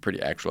that's a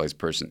pretty actualized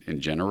person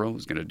in general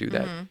who's going to do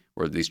that,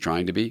 or at least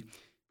trying to be.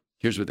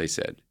 Here's what they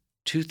said.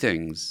 2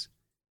 things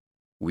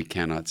we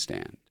cannot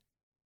stand.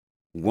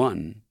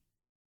 One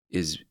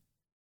is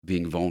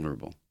being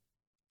vulnerable.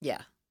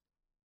 Yeah.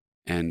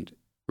 And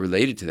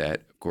related to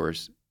that, of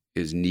course,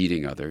 is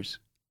needing others.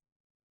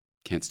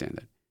 Can't stand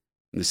that.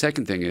 And the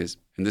second thing is,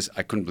 and this,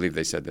 I couldn't believe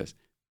they said this.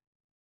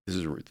 This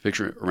is a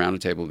picture around a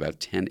table of about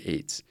 10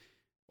 8s,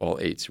 all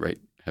 8s, right?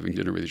 Having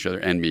dinner with each other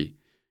and me.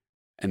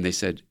 And they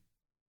said,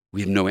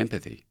 we have no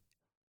empathy.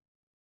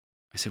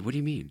 I said, what do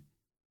you mean?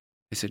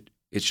 They said,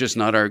 it's just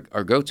not our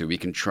go-to. We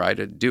can try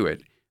to do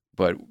it,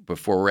 but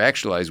before we're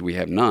actualized, we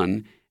have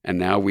none. And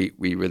now we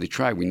really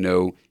try. We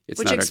know it's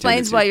not our tendency. Which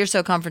explains why you're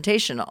so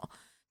confrontational,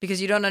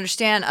 because you don't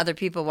understand other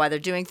people, why they're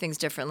doing things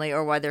differently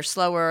or why they're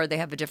slower or they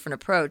have a different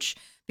approach,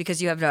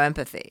 because you have no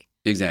empathy.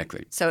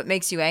 Exactly. So it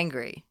makes you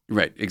angry.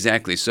 Right,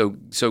 exactly. So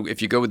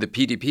if you go with the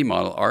PDP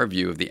model, our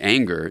view of the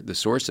anger, the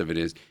source of it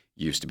is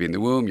you used to be in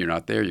the womb, you're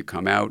not there, you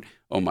come out,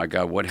 oh my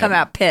God, what happened?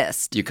 Come out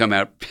pissed. You come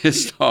out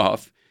pissed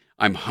off.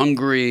 I'm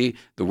hungry.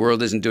 The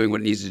world isn't doing what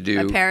it needs to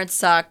do. My parents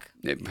suck.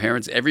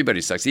 Everybody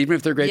sucks, even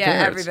if they're great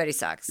parents. Yeah, everybody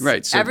sucks.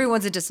 Right. So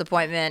everyone's a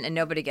disappointment and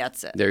nobody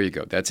gets it. there you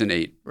go. That's an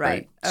 8.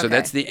 Right. So Okay.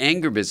 that's the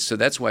anger business. So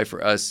that's why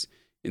for us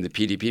in the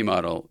PDP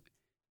model,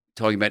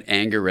 talking about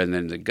anger rather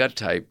than the gut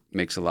type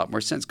makes a lot more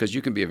sense, because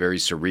you can be a very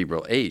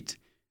cerebral 8,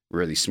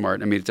 really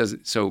smart. I mean, it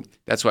doesn't. So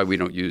that's why we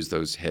don't use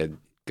those head,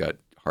 gut,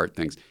 heart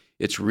things.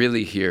 It's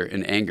really here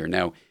in anger.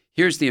 Now,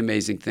 here's the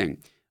amazing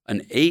thing.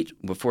 An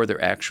 8, before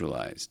they're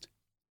actualized,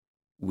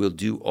 will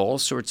do all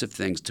sorts of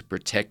things to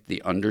protect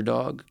the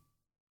underdog.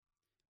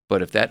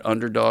 But if that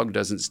underdog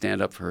doesn't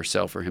stand up for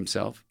herself or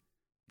himself,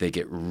 they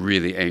get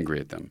really angry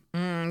at them.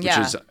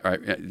 Yeah. Is, all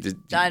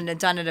right, Done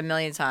it a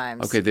million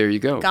times. okay, there you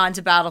go. Gone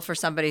to battle for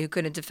somebody who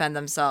couldn't defend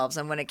themselves.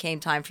 And when it came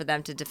time for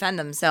them to defend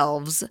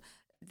themselves,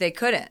 they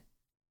couldn't.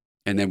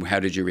 And then how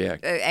did you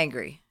react?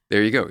 Angry.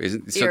 There you go.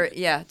 Isn't so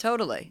Yeah,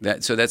 totally.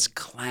 so that's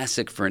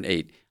classic for an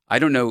 8. I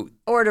don't know.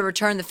 Or to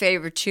return the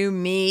favor to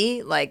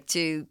me, like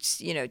to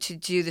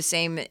do the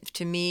same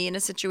to me in a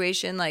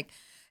situation. Like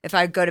if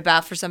I go to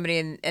bat for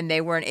somebody and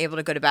they weren't able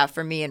to go to bat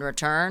for me in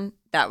return,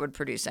 that would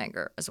produce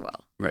anger as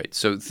well. Right.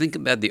 So think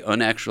about the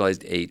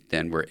unactualized 8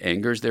 then, where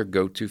anger is their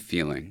go-to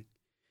feeling.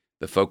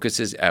 The focus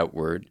is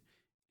outward,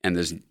 and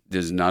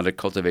there's not a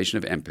cultivation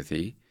of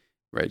empathy.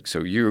 Right.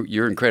 So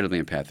you're incredibly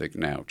empathic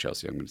now,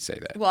 Chelsea. I'm going to say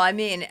that. Well, I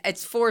mean,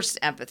 it's forced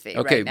empathy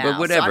Okay, right now. but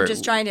whatever. So I'm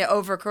just trying to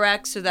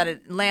overcorrect so that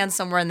it lands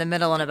somewhere in the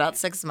middle in about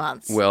 6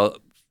 months. Well,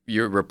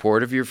 your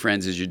report of your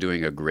friends is you're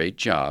doing a great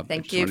job.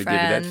 Thank I you, just want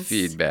to give you that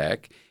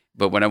feedback.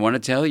 But what I want to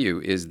tell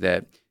you is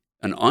that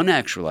an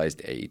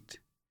unactualized 8,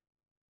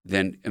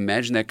 then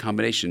imagine that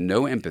combination,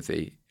 no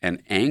empathy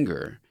and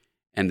anger,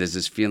 and there's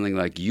this feeling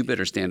like you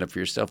better stand up for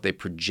yourself. They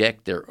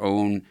project their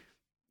own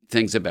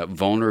things about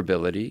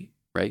vulnerability,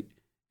 right?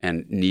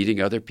 And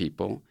needing other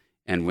people.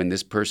 And when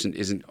this person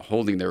isn't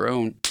holding their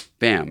own,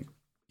 bam,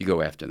 you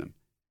go after them.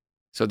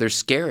 So they're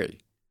scary.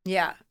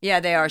 Yeah,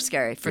 they are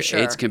scary for sure.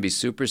 8s can be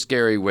super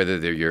scary, whether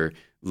they're your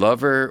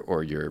lover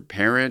or your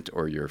parent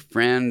or your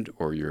friend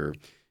or your,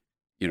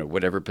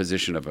 whatever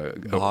position of a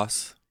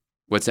Boss.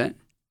 What's that?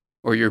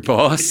 Or your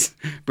boss.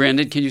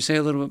 Brandon, can you say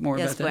a little bit more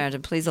Yes, about that?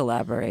 Brandon, please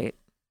elaborate.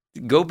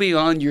 Go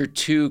beyond your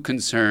too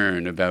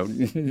concern about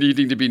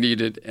needing to be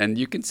needed, and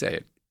you can say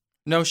it.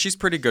 No, she's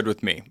pretty good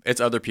with me. It's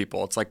other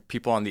people. It's like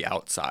people on the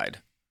outside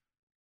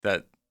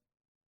that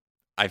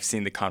I've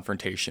seen the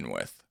confrontation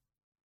with.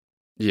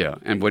 Yeah,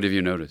 and what have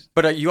you noticed?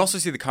 But you also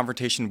see the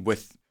confrontation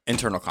with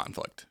internal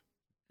conflict.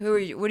 Who are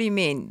you? What do you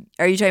mean?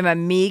 Are you talking about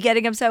me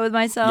getting upset with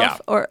myself? Yeah.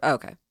 Or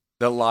okay.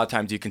 That a lot of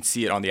times you can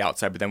see it on the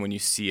outside, but then when you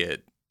see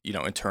it,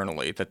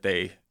 internally, that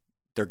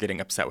they're getting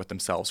upset with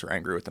themselves or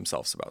angry with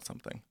themselves about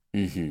something.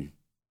 Mm-hmm.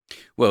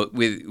 Well,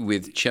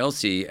 with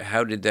Chelsea,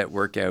 how did that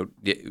work out?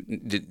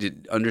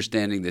 Did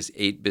understanding this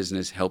 8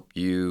 business help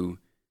you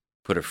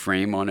put a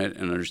frame on it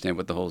and understand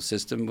what the whole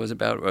system was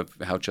about, of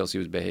how Chelsea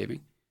was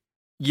behaving?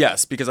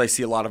 Yes, because I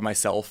see a lot of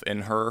myself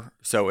in her.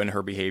 So in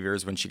her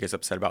behaviors, when she gets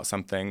upset about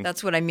something.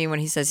 That's what I mean when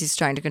he says he's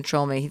trying to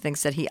control me. He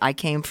thinks that I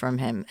came from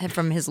him,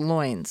 from his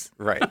loins.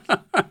 Right.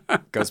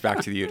 Goes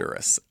back to the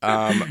uterus.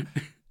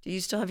 Do you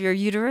still have your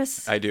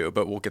uterus? I do,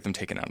 but we'll get them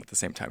taken out at the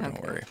same time.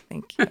 Don't worry.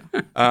 Thank you.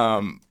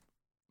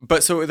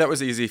 But so that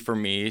was easy for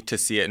me to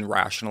see it and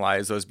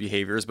rationalize those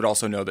behaviors, but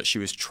also know that she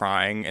was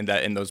trying, and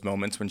that in those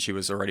moments when she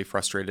was already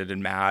frustrated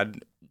and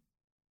mad,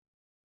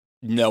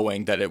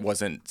 knowing that it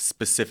wasn't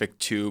specific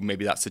to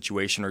maybe that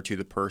situation or to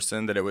the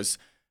person, that it was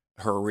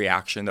her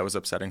reaction that was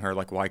upsetting her.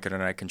 Like, why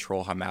couldn't I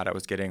control how mad I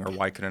was getting, or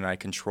why couldn't I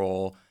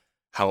control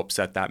how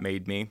upset that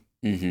made me?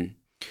 Mm-hmm.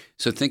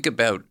 So think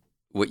about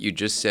what you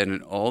just said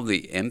and all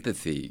the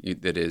empathy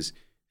that is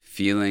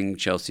feeling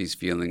Chelsea's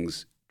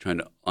feelings, trying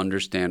to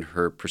understand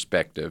her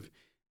perspective,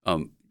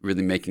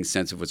 really making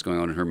sense of what's going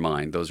on in her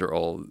mind. Those are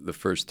all the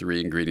first three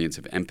ingredients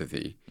of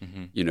empathy,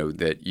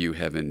 that you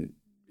have in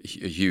a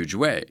huge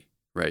way,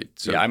 right?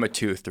 So, yeah, I'm a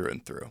 2 through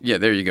and through. Yeah,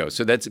 there you go.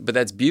 So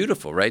that's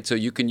beautiful, right? So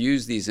you can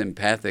use these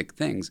empathic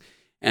things.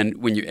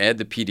 And when you add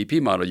the PDP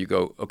model, you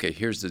go, okay,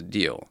 here's the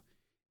deal.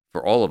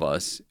 For all of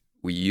us,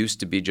 we used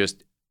to be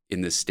just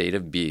in this state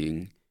of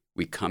being.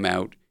 We come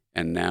out,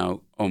 and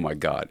now, oh my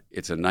God,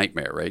 it's a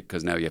nightmare, right?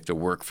 Because now you have to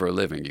work for a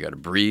living. You got to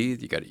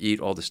breathe, you got to eat,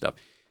 all this stuff.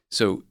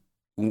 So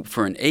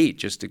for an 8,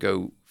 just to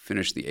go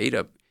finish the 8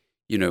 up,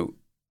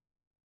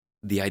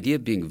 the idea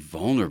of being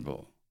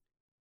vulnerable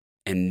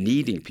and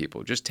needing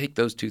people, just take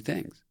those two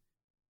things.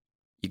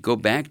 You go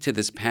back to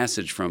this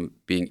passage from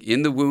being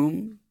in the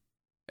womb,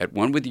 at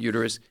one with the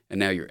uterus, and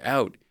now you're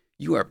out.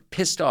 You are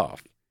pissed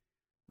off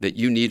that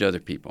you need other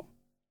people.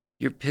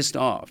 You're pissed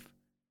off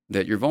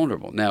that you're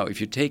vulnerable. Now,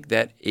 if you take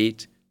that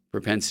 8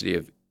 propensity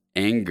of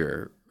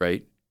anger,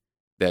 right,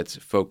 that's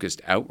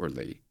focused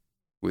outwardly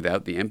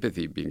without the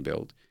empathy being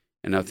built,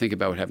 and now think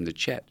about what happened to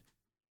Chet,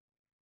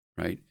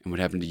 right, and what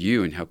happened to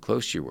you and how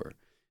close you were.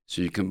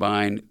 So you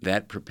combine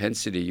that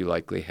propensity you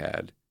likely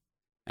had,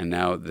 and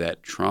now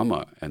that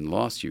trauma and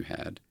loss you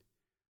had,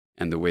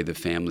 and the way the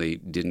family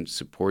didn't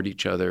support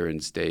each other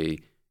and stay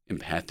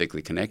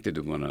empathically connected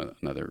to one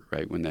another,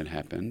 right, when that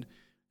happened.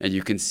 And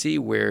you can see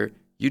where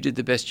you did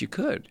the best you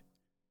could,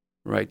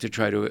 right, to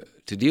try to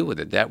deal with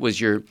it. That was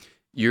your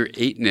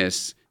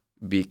 8-ness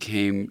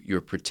became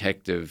your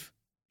protective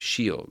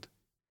shield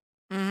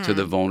to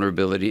the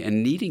vulnerability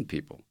and needing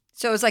people.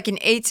 So it's like an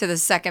 8 to the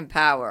second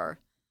power.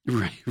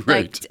 Right.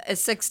 Like a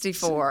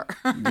 64.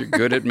 You're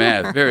good at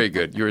math. Very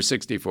good. You're a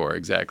 64,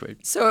 exactly.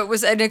 So it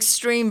was an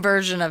extreme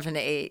version of an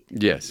 8.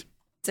 Yes.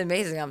 It's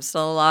amazing I'm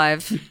still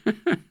alive.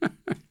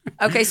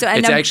 Okay, so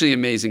it's actually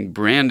amazing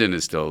Brandon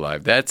is still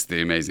alive. That's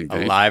the amazing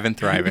thing. Alive and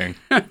thriving.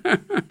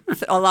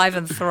 Alive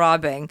and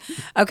throbbing.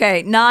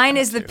 Okay, 9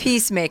 is the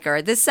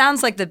peacemaker. This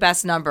sounds like the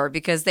best number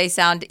because they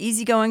sound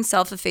easygoing,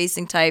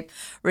 self-effacing type,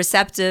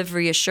 receptive,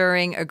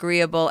 reassuring,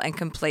 agreeable, and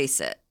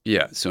complacent.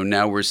 Yeah, so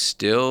now we're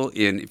still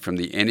in, from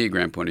the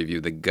Enneagram point of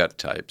view, the gut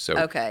type. So,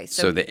 okay,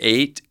 so the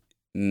 8,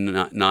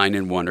 9,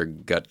 and 1 are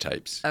gut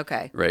types.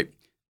 Okay. Right?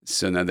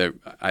 So now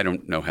I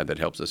don't know how that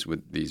helps us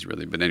with these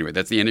really, but anyway,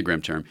 that's the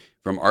Enneagram term.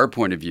 From our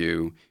point of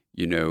view,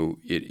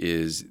 it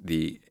is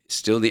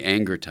still the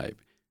anger type.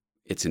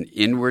 It's an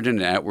inward and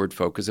an outward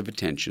focus of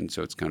attention,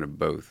 so it's kind of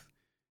both.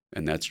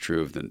 And that's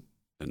true of the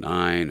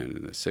 9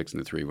 and the 6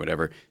 and the 3,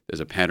 whatever.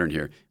 There's a pattern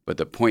here. But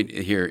the point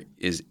here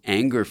is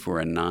anger for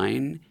a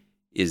 9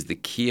 is the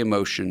key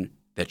emotion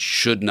that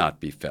should not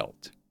be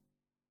felt.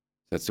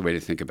 That's the way to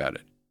think about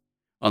it.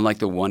 Unlike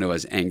the 1 who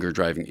has anger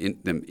driving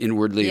them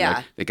inwardly,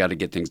 like they got to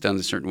get things done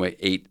a certain way.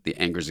 8, the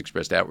anger is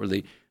expressed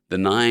outwardly. The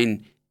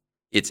 9,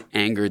 it's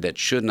anger that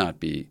should not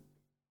be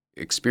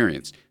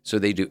experienced. So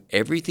they do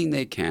everything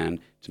they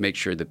can to make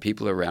sure the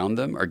people around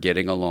them are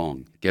getting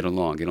along. Get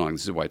along.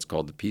 This is why it's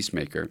called the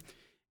peacemaker.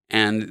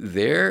 And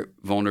their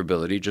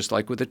vulnerability, just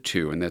like with a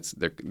 2, and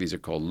these are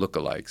called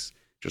lookalikes,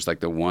 just like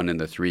the 1 and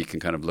the 3 can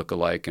kind of look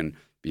alike and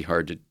be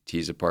hard to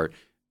tease apart.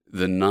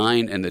 The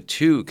 9 and the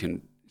 2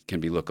 can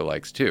be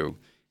lookalikes too.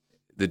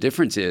 The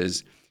difference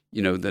is,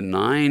 the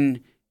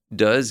 9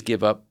 does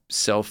give up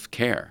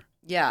self-care.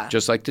 Yeah.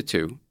 Just like the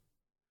 2.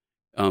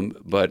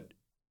 But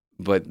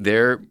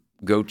their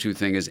go-to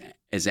thing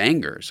is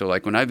anger. So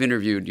like when I've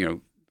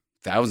interviewed,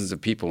 thousands of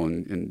people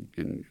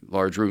in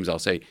large rooms, I'll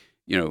say,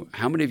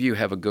 how many of you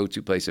have a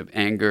go-to place of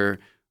anger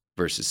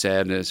versus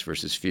sadness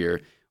versus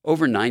fear?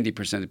 Over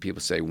 90% of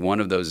people say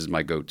one of those is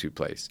my go-to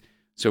place.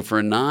 So for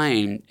a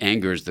 9,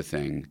 anger is the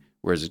thing,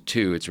 whereas a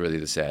 2, it's really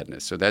the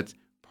sadness. So that's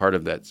part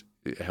of that.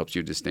 It helps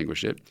you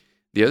distinguish it.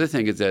 The other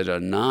thing is that a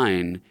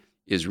 9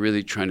 is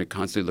really trying to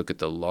constantly look at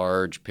the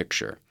large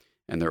picture,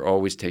 and they're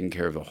always taking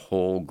care of a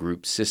whole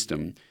group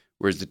system,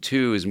 whereas the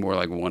 2 is more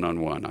like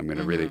one-on-one. I'm going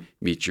to really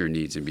meet your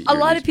needs and meet your needs.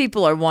 A lot of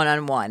people are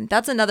one-on-one.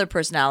 That's another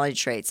personality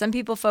trait. Some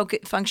people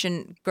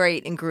function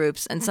great in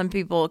groups, and some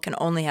people can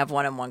only have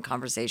one-on-one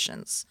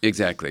conversations.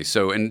 Exactly.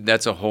 So, and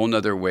that's a whole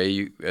nother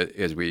way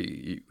as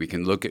we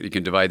can look at, you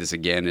can divide this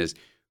again as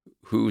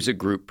who's a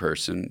group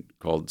person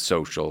called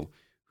social,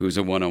 who's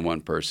a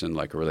one-on-one person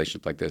like a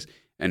relationship like this,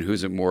 and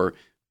who's a more,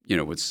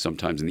 what's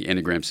sometimes in the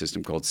Enneagram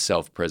system called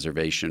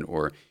self-preservation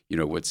or,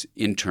 what's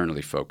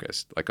internally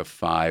focused. Like a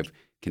 5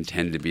 can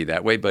tend to be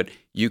that way, but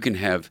you can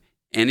have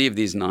any of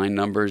these 9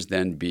 numbers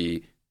then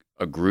be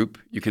a group.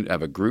 You can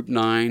have a group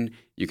 9,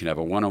 you can have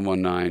a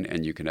one-on-one 9,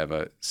 and you can have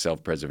a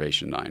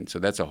self-preservation 9. So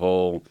that's a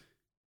whole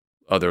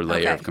other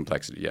layer Okay. of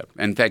complexity. Yeah.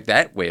 In fact,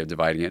 that way of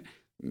dividing it,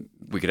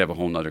 we could have a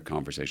whole nother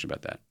conversation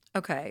about that.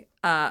 Okay.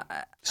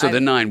 So the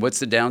 9, what's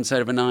the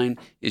downside of a 9?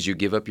 Is you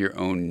give up your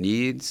own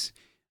needs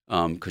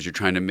because you're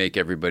trying to make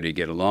everybody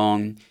get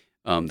along.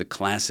 The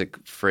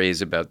classic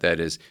phrase about that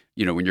is,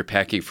 when you're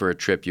packing for a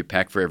trip, you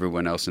pack for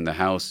everyone else in the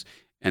house,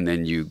 and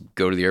then you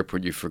go to the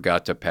airport, you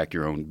forgot to pack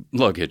your own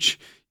luggage.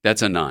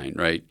 That's a 9,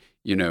 right?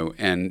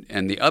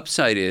 And the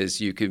upside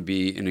is you can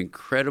be an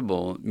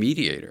incredible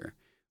mediator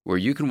where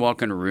you can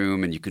walk in a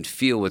room and you can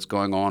feel what's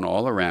going on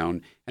all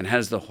around, and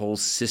has the whole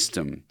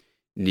system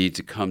need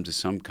to come to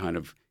some kind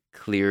of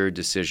clear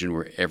decision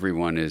where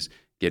everyone is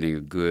getting a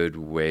good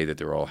way that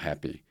they're all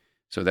happy.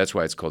 So that's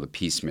why it's called a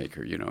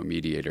peacemaker, a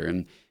mediator.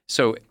 And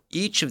so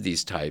each of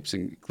these types,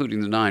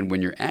 including the 9,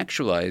 when you're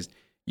actualized,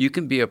 you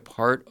can be a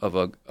part of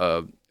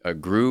a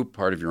group,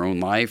 part of your own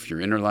life,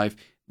 your inner life.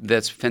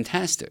 That's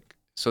fantastic.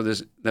 So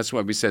that's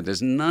why we said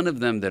there's none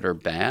of them that are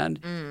bad,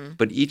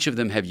 but each of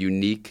them have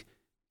unique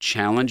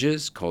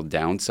challenges called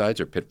downsides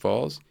or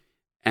pitfalls,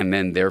 and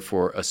then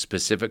therefore a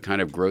specific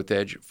kind of growth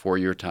edge for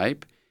your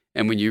type.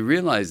 And when you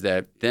realize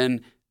that,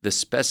 then the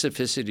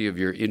specificity of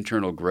your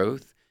internal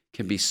growth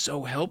can be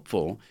so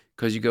helpful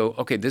because you go,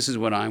 okay, this is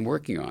what I'm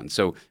working on.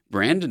 So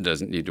Brandon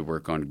doesn't need to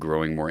work on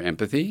growing more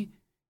empathy.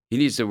 He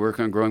needs to work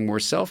on growing more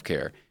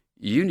self-care.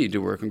 You need to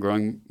work on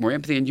growing more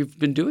empathy, and you've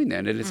been doing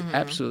that, and it's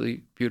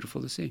absolutely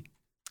beautiful to see.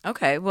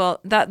 Okay.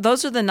 Well,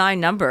 those are the 9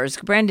 numbers.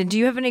 Brandon, do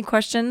you have any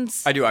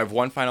questions? I do. I have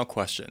one final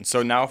question.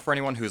 So now for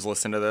anyone who's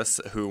listened to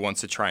this who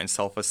wants to try and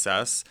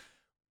self-assess,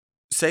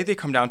 say they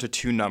come down to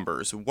 2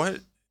 numbers.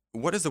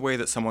 What is the way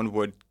that someone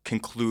would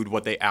conclude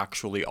what they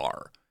actually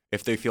are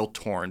if they feel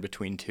torn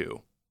between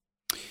 2?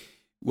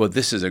 Well,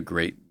 this is a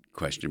great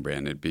question,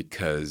 Brandon,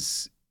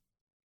 because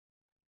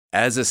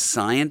as a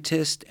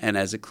scientist and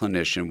as a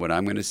clinician, what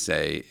I'm going to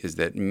say is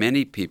that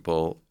many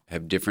people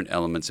have different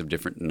elements of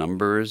different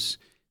numbers.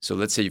 So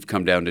let's say you've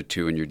come down to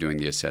 2 and you're doing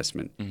the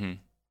assessment.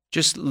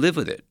 Just live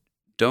with it.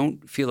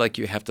 Don't feel like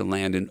you have to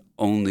land in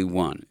only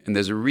 1. And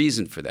there's a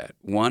reason for that.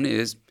 One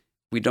is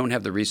we don't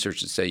have the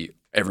research to say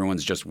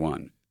everyone's just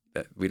 1.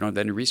 We don't have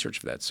any research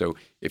for that. So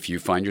if you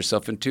find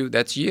yourself in 2,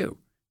 that's you.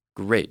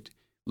 Great.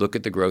 Look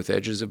at the growth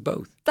edges of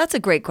both. That's a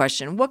great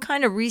question. What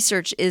kind of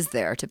research is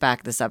there to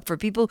back this up for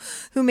people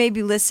who may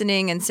be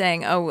listening and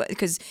saying, oh,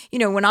 because,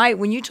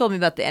 when you told me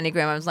about the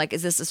Enneagram, I was like,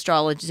 is this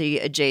astrology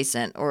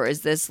adjacent, or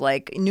is this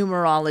like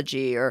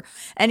numerology, or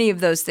any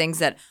of those things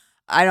that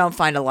I don't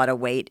find a lot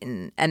of weight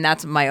in, and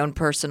that's my own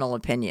personal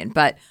opinion.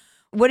 But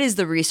what is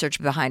the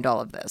research behind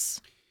all of this?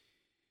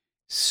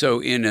 So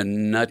in a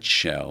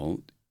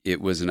nutshell,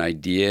 it was an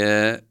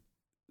idea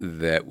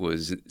that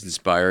was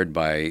inspired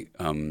by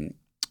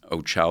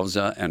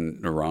Ochalza and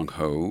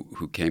Naranjo,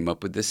 who came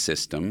up with this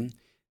system.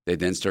 They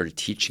then started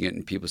teaching it,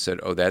 and people said,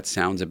 oh, that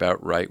sounds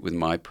about right with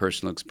my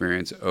personal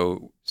experience.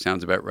 Oh,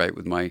 sounds about right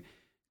with my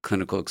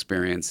clinical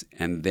experience.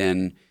 And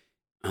then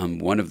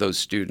one of those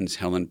students,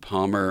 Helen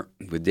Palmer,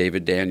 with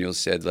David Daniels,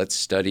 said, let's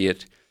study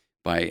it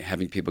by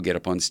having people get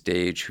up on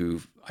stage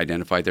who've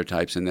identified their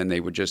types, and then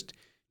they would just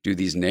do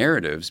these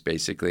narratives,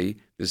 basically.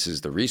 This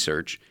is the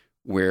research,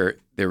 where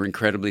there were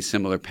incredibly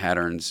similar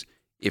patterns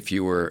if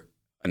you were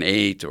an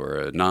 8 or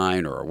a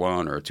 9 or a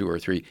 1 or a 2 or a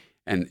 3.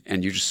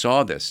 And you just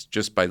saw this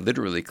just by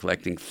literally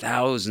collecting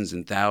thousands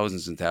and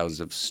thousands and thousands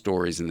of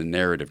stories in the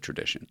narrative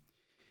tradition.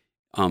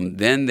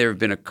 Then there have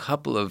been a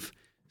couple of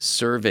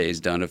surveys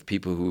done of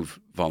people who've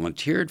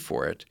volunteered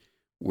for it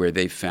where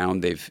they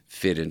found they've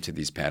fit into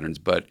these patterns.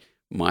 But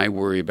my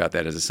worry about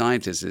that as a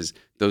scientist is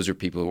those are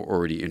people who are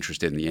already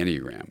interested in the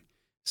Enneagram.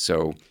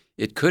 So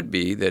it could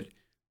be that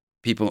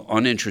people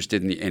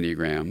uninterested in the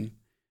Enneagram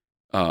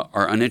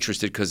are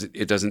uninterested because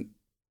it doesn't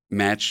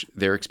match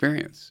their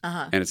experience,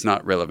 and it's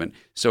not relevant.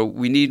 So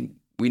we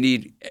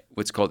need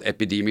what's called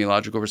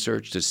epidemiological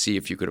research to see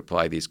if you could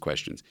apply these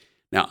questions.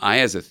 Now,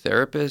 I, as a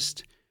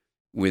therapist,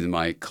 with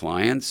my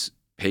clients,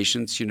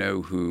 patients,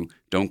 who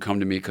don't come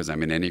to me because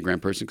I'm an Enneagram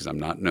person, because I'm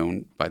not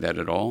known by that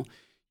at all,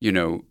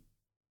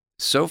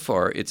 so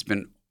far it's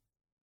been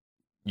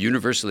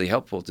universally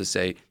helpful to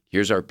say,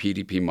 here's our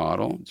PDP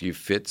model. Do you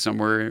fit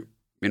somewhere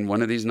in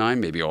one of these 9,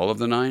 maybe all of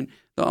the 9?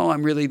 Oh,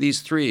 I'm really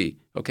these 3.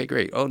 Okay,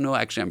 great. Oh, no,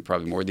 actually, I'm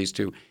probably more these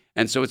 2.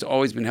 And so it's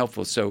always been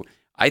helpful. So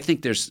I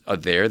think there's a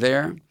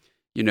there.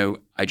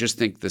 I just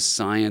think the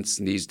science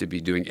needs to be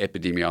doing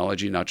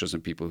epidemiology, not just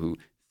on people who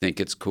think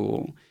it's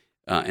cool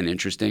and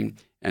interesting.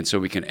 And so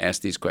we can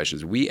ask these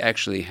questions. We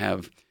actually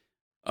have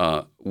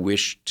a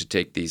wish to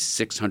take these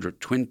 600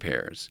 twin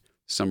pairs.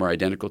 Some are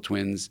identical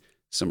twins,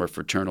 some are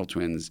fraternal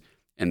twins,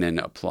 and then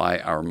apply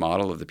our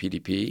model of the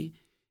PDP,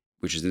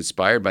 which is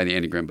inspired by the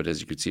Enneagram, but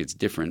as you can see, it's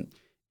different.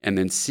 And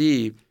then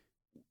see,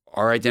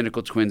 are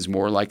identical twins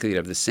more likely to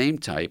have the same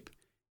type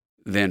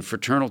than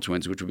fraternal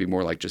twins, which would be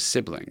more like just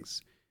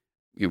siblings?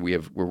 We're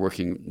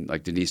working,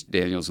 like Denise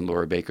Daniels and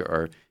Laura Baker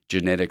are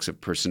genetics of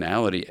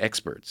personality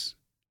experts.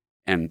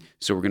 And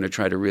so we're going to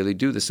try to really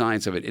do the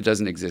science of it. It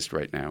doesn't exist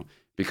right now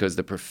because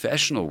the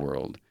professional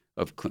world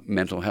of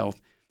mental health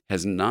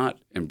has not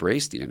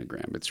embraced the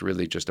Enneagram. It's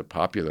really just a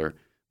popular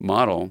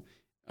model.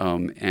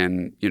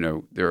 And,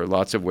 there are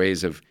lots of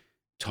ways of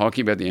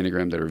talking about the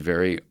Enneagram that are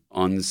very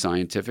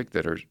unscientific,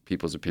 that are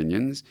people's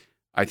opinions.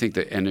 I think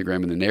the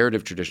Enneagram in the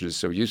narrative tradition is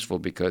so useful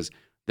because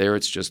there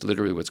it's just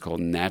literally what's called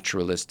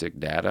naturalistic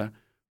data.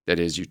 That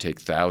is, you take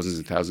thousands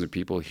and thousands of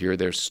people, hear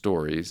their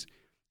stories,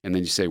 and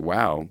then you say,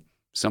 wow,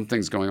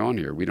 something's going on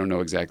here. We don't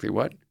know exactly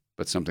what,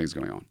 but something's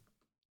going on.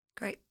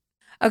 Great.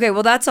 Okay,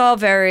 well, that's all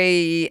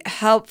very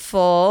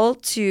helpful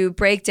to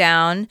break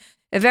down,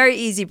 a very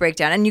easy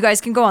breakdown. And you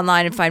guys can go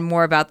online and find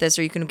more about this,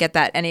 or you can get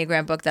that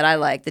Enneagram book that I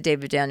like, the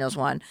David Daniels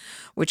one,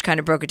 which kind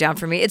of broke it down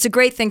for me. It's a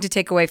great thing to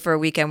take away for a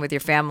weekend with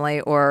your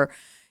family or,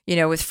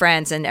 with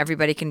friends, and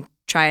everybody can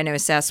try to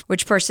assess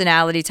which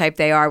personality type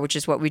they are, which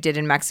is what we did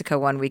in Mexico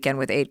one weekend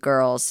with 8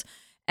 girls.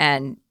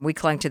 And we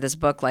clung to this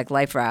book like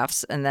life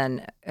rafts. And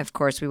then, of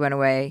course, we went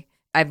away.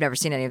 I've never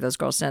seen any of those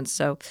girls since,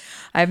 so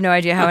I have no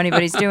idea how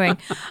anybody's doing.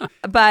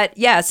 But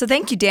yeah, so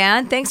thank you,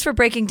 Dan. Thanks for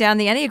breaking down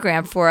the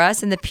Enneagram for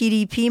us and the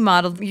PDP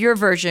model, your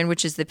version,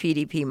 which is the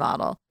PDP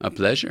model. A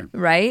pleasure.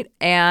 Right?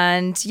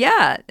 And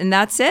yeah, and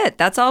that's it.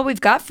 That's all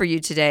we've got for you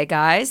today,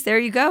 guys. There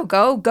you go.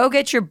 Go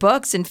get your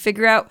books and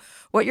figure out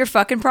what your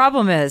fucking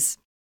problem is.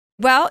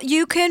 Well,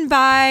 you can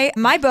buy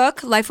my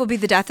book, Life Will Be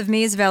the Death of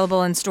Me, is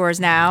available in stores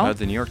now.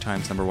 The New York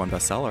Times #1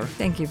 bestseller.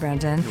 Thank you,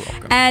 Brandon. You're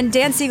welcome. And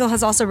Dan Siegel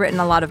has also written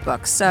a lot of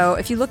books. So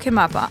if you look him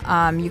up,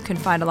 you can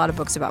find a lot of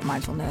books about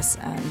mindfulness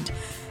and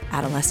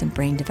adolescent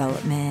brain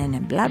development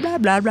and blah, blah,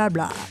 blah, blah,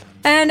 blah.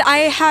 And I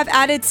have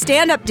added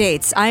stand-up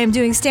dates. I am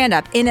doing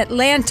stand-up in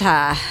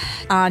Atlanta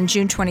on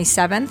June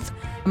 27th.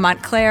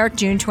 Montclair,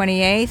 June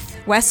 28th.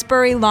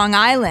 Westbury, Long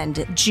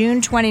Island,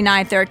 June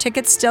 29th. There are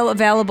tickets still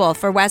available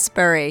for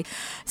Westbury.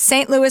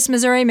 St. Louis,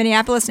 Missouri,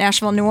 Minneapolis,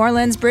 Nashville, New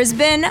Orleans,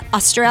 Brisbane,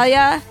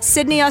 Australia,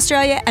 Sydney,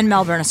 Australia, and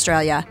Melbourne,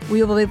 Australia.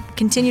 We will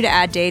continue to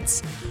add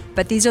dates,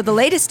 but these are the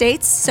latest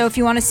dates. So if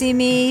you want to see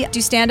me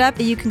do stand-up,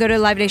 you can go to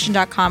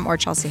livenation.com or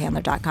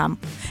chelseahandler.com.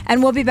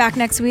 And we'll be back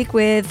next week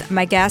with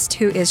my guest,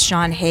 who is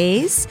Sean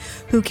Hayes,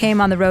 who came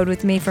on the road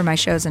with me for my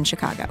shows in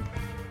Chicago.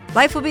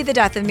 Life Will Be the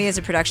Death of Me is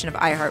a production of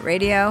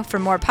iHeartRadio. For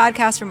more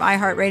podcasts from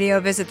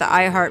iHeartRadio, visit the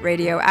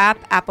iHeartRadio app,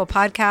 Apple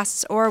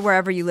Podcasts, or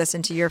wherever you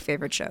listen to your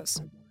favorite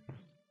shows.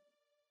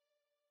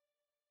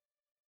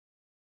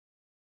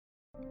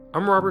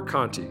 I'm Robert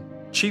Conti,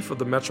 Chief of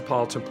the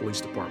Metropolitan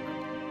Police Department.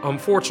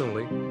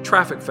 Unfortunately,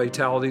 traffic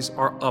fatalities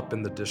are up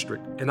in the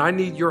district, and I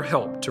need your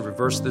help to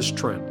reverse this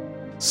trend.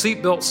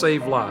 Seatbelts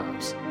save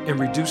lives and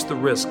reduce the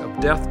risk of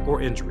death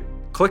or injury.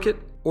 Click it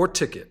or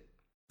ticket.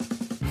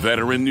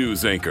 Veteran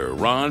news anchor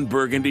Ron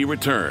Burgundy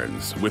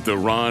returns with the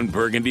Ron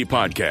Burgundy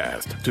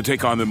Podcast to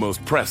take on the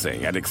most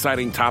pressing and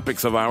exciting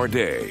topics of our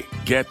day.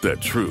 Get the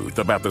truth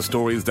about the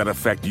stories that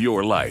affect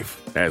your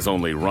life, as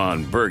only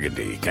Ron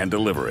Burgundy can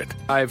deliver it.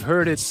 I've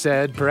heard it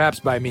said, perhaps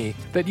by me,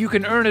 that you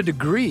can earn a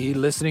degree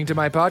listening to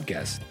my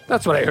podcast.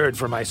 That's what I heard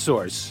from my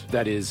source,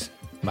 that is,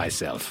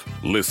 myself.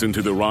 Listen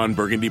to the Ron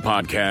Burgundy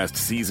Podcast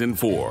Season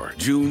 4,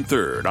 June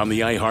 3rd on the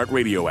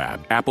iHeartRadio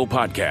app, Apple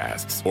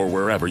Podcasts, or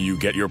wherever you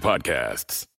get your podcasts.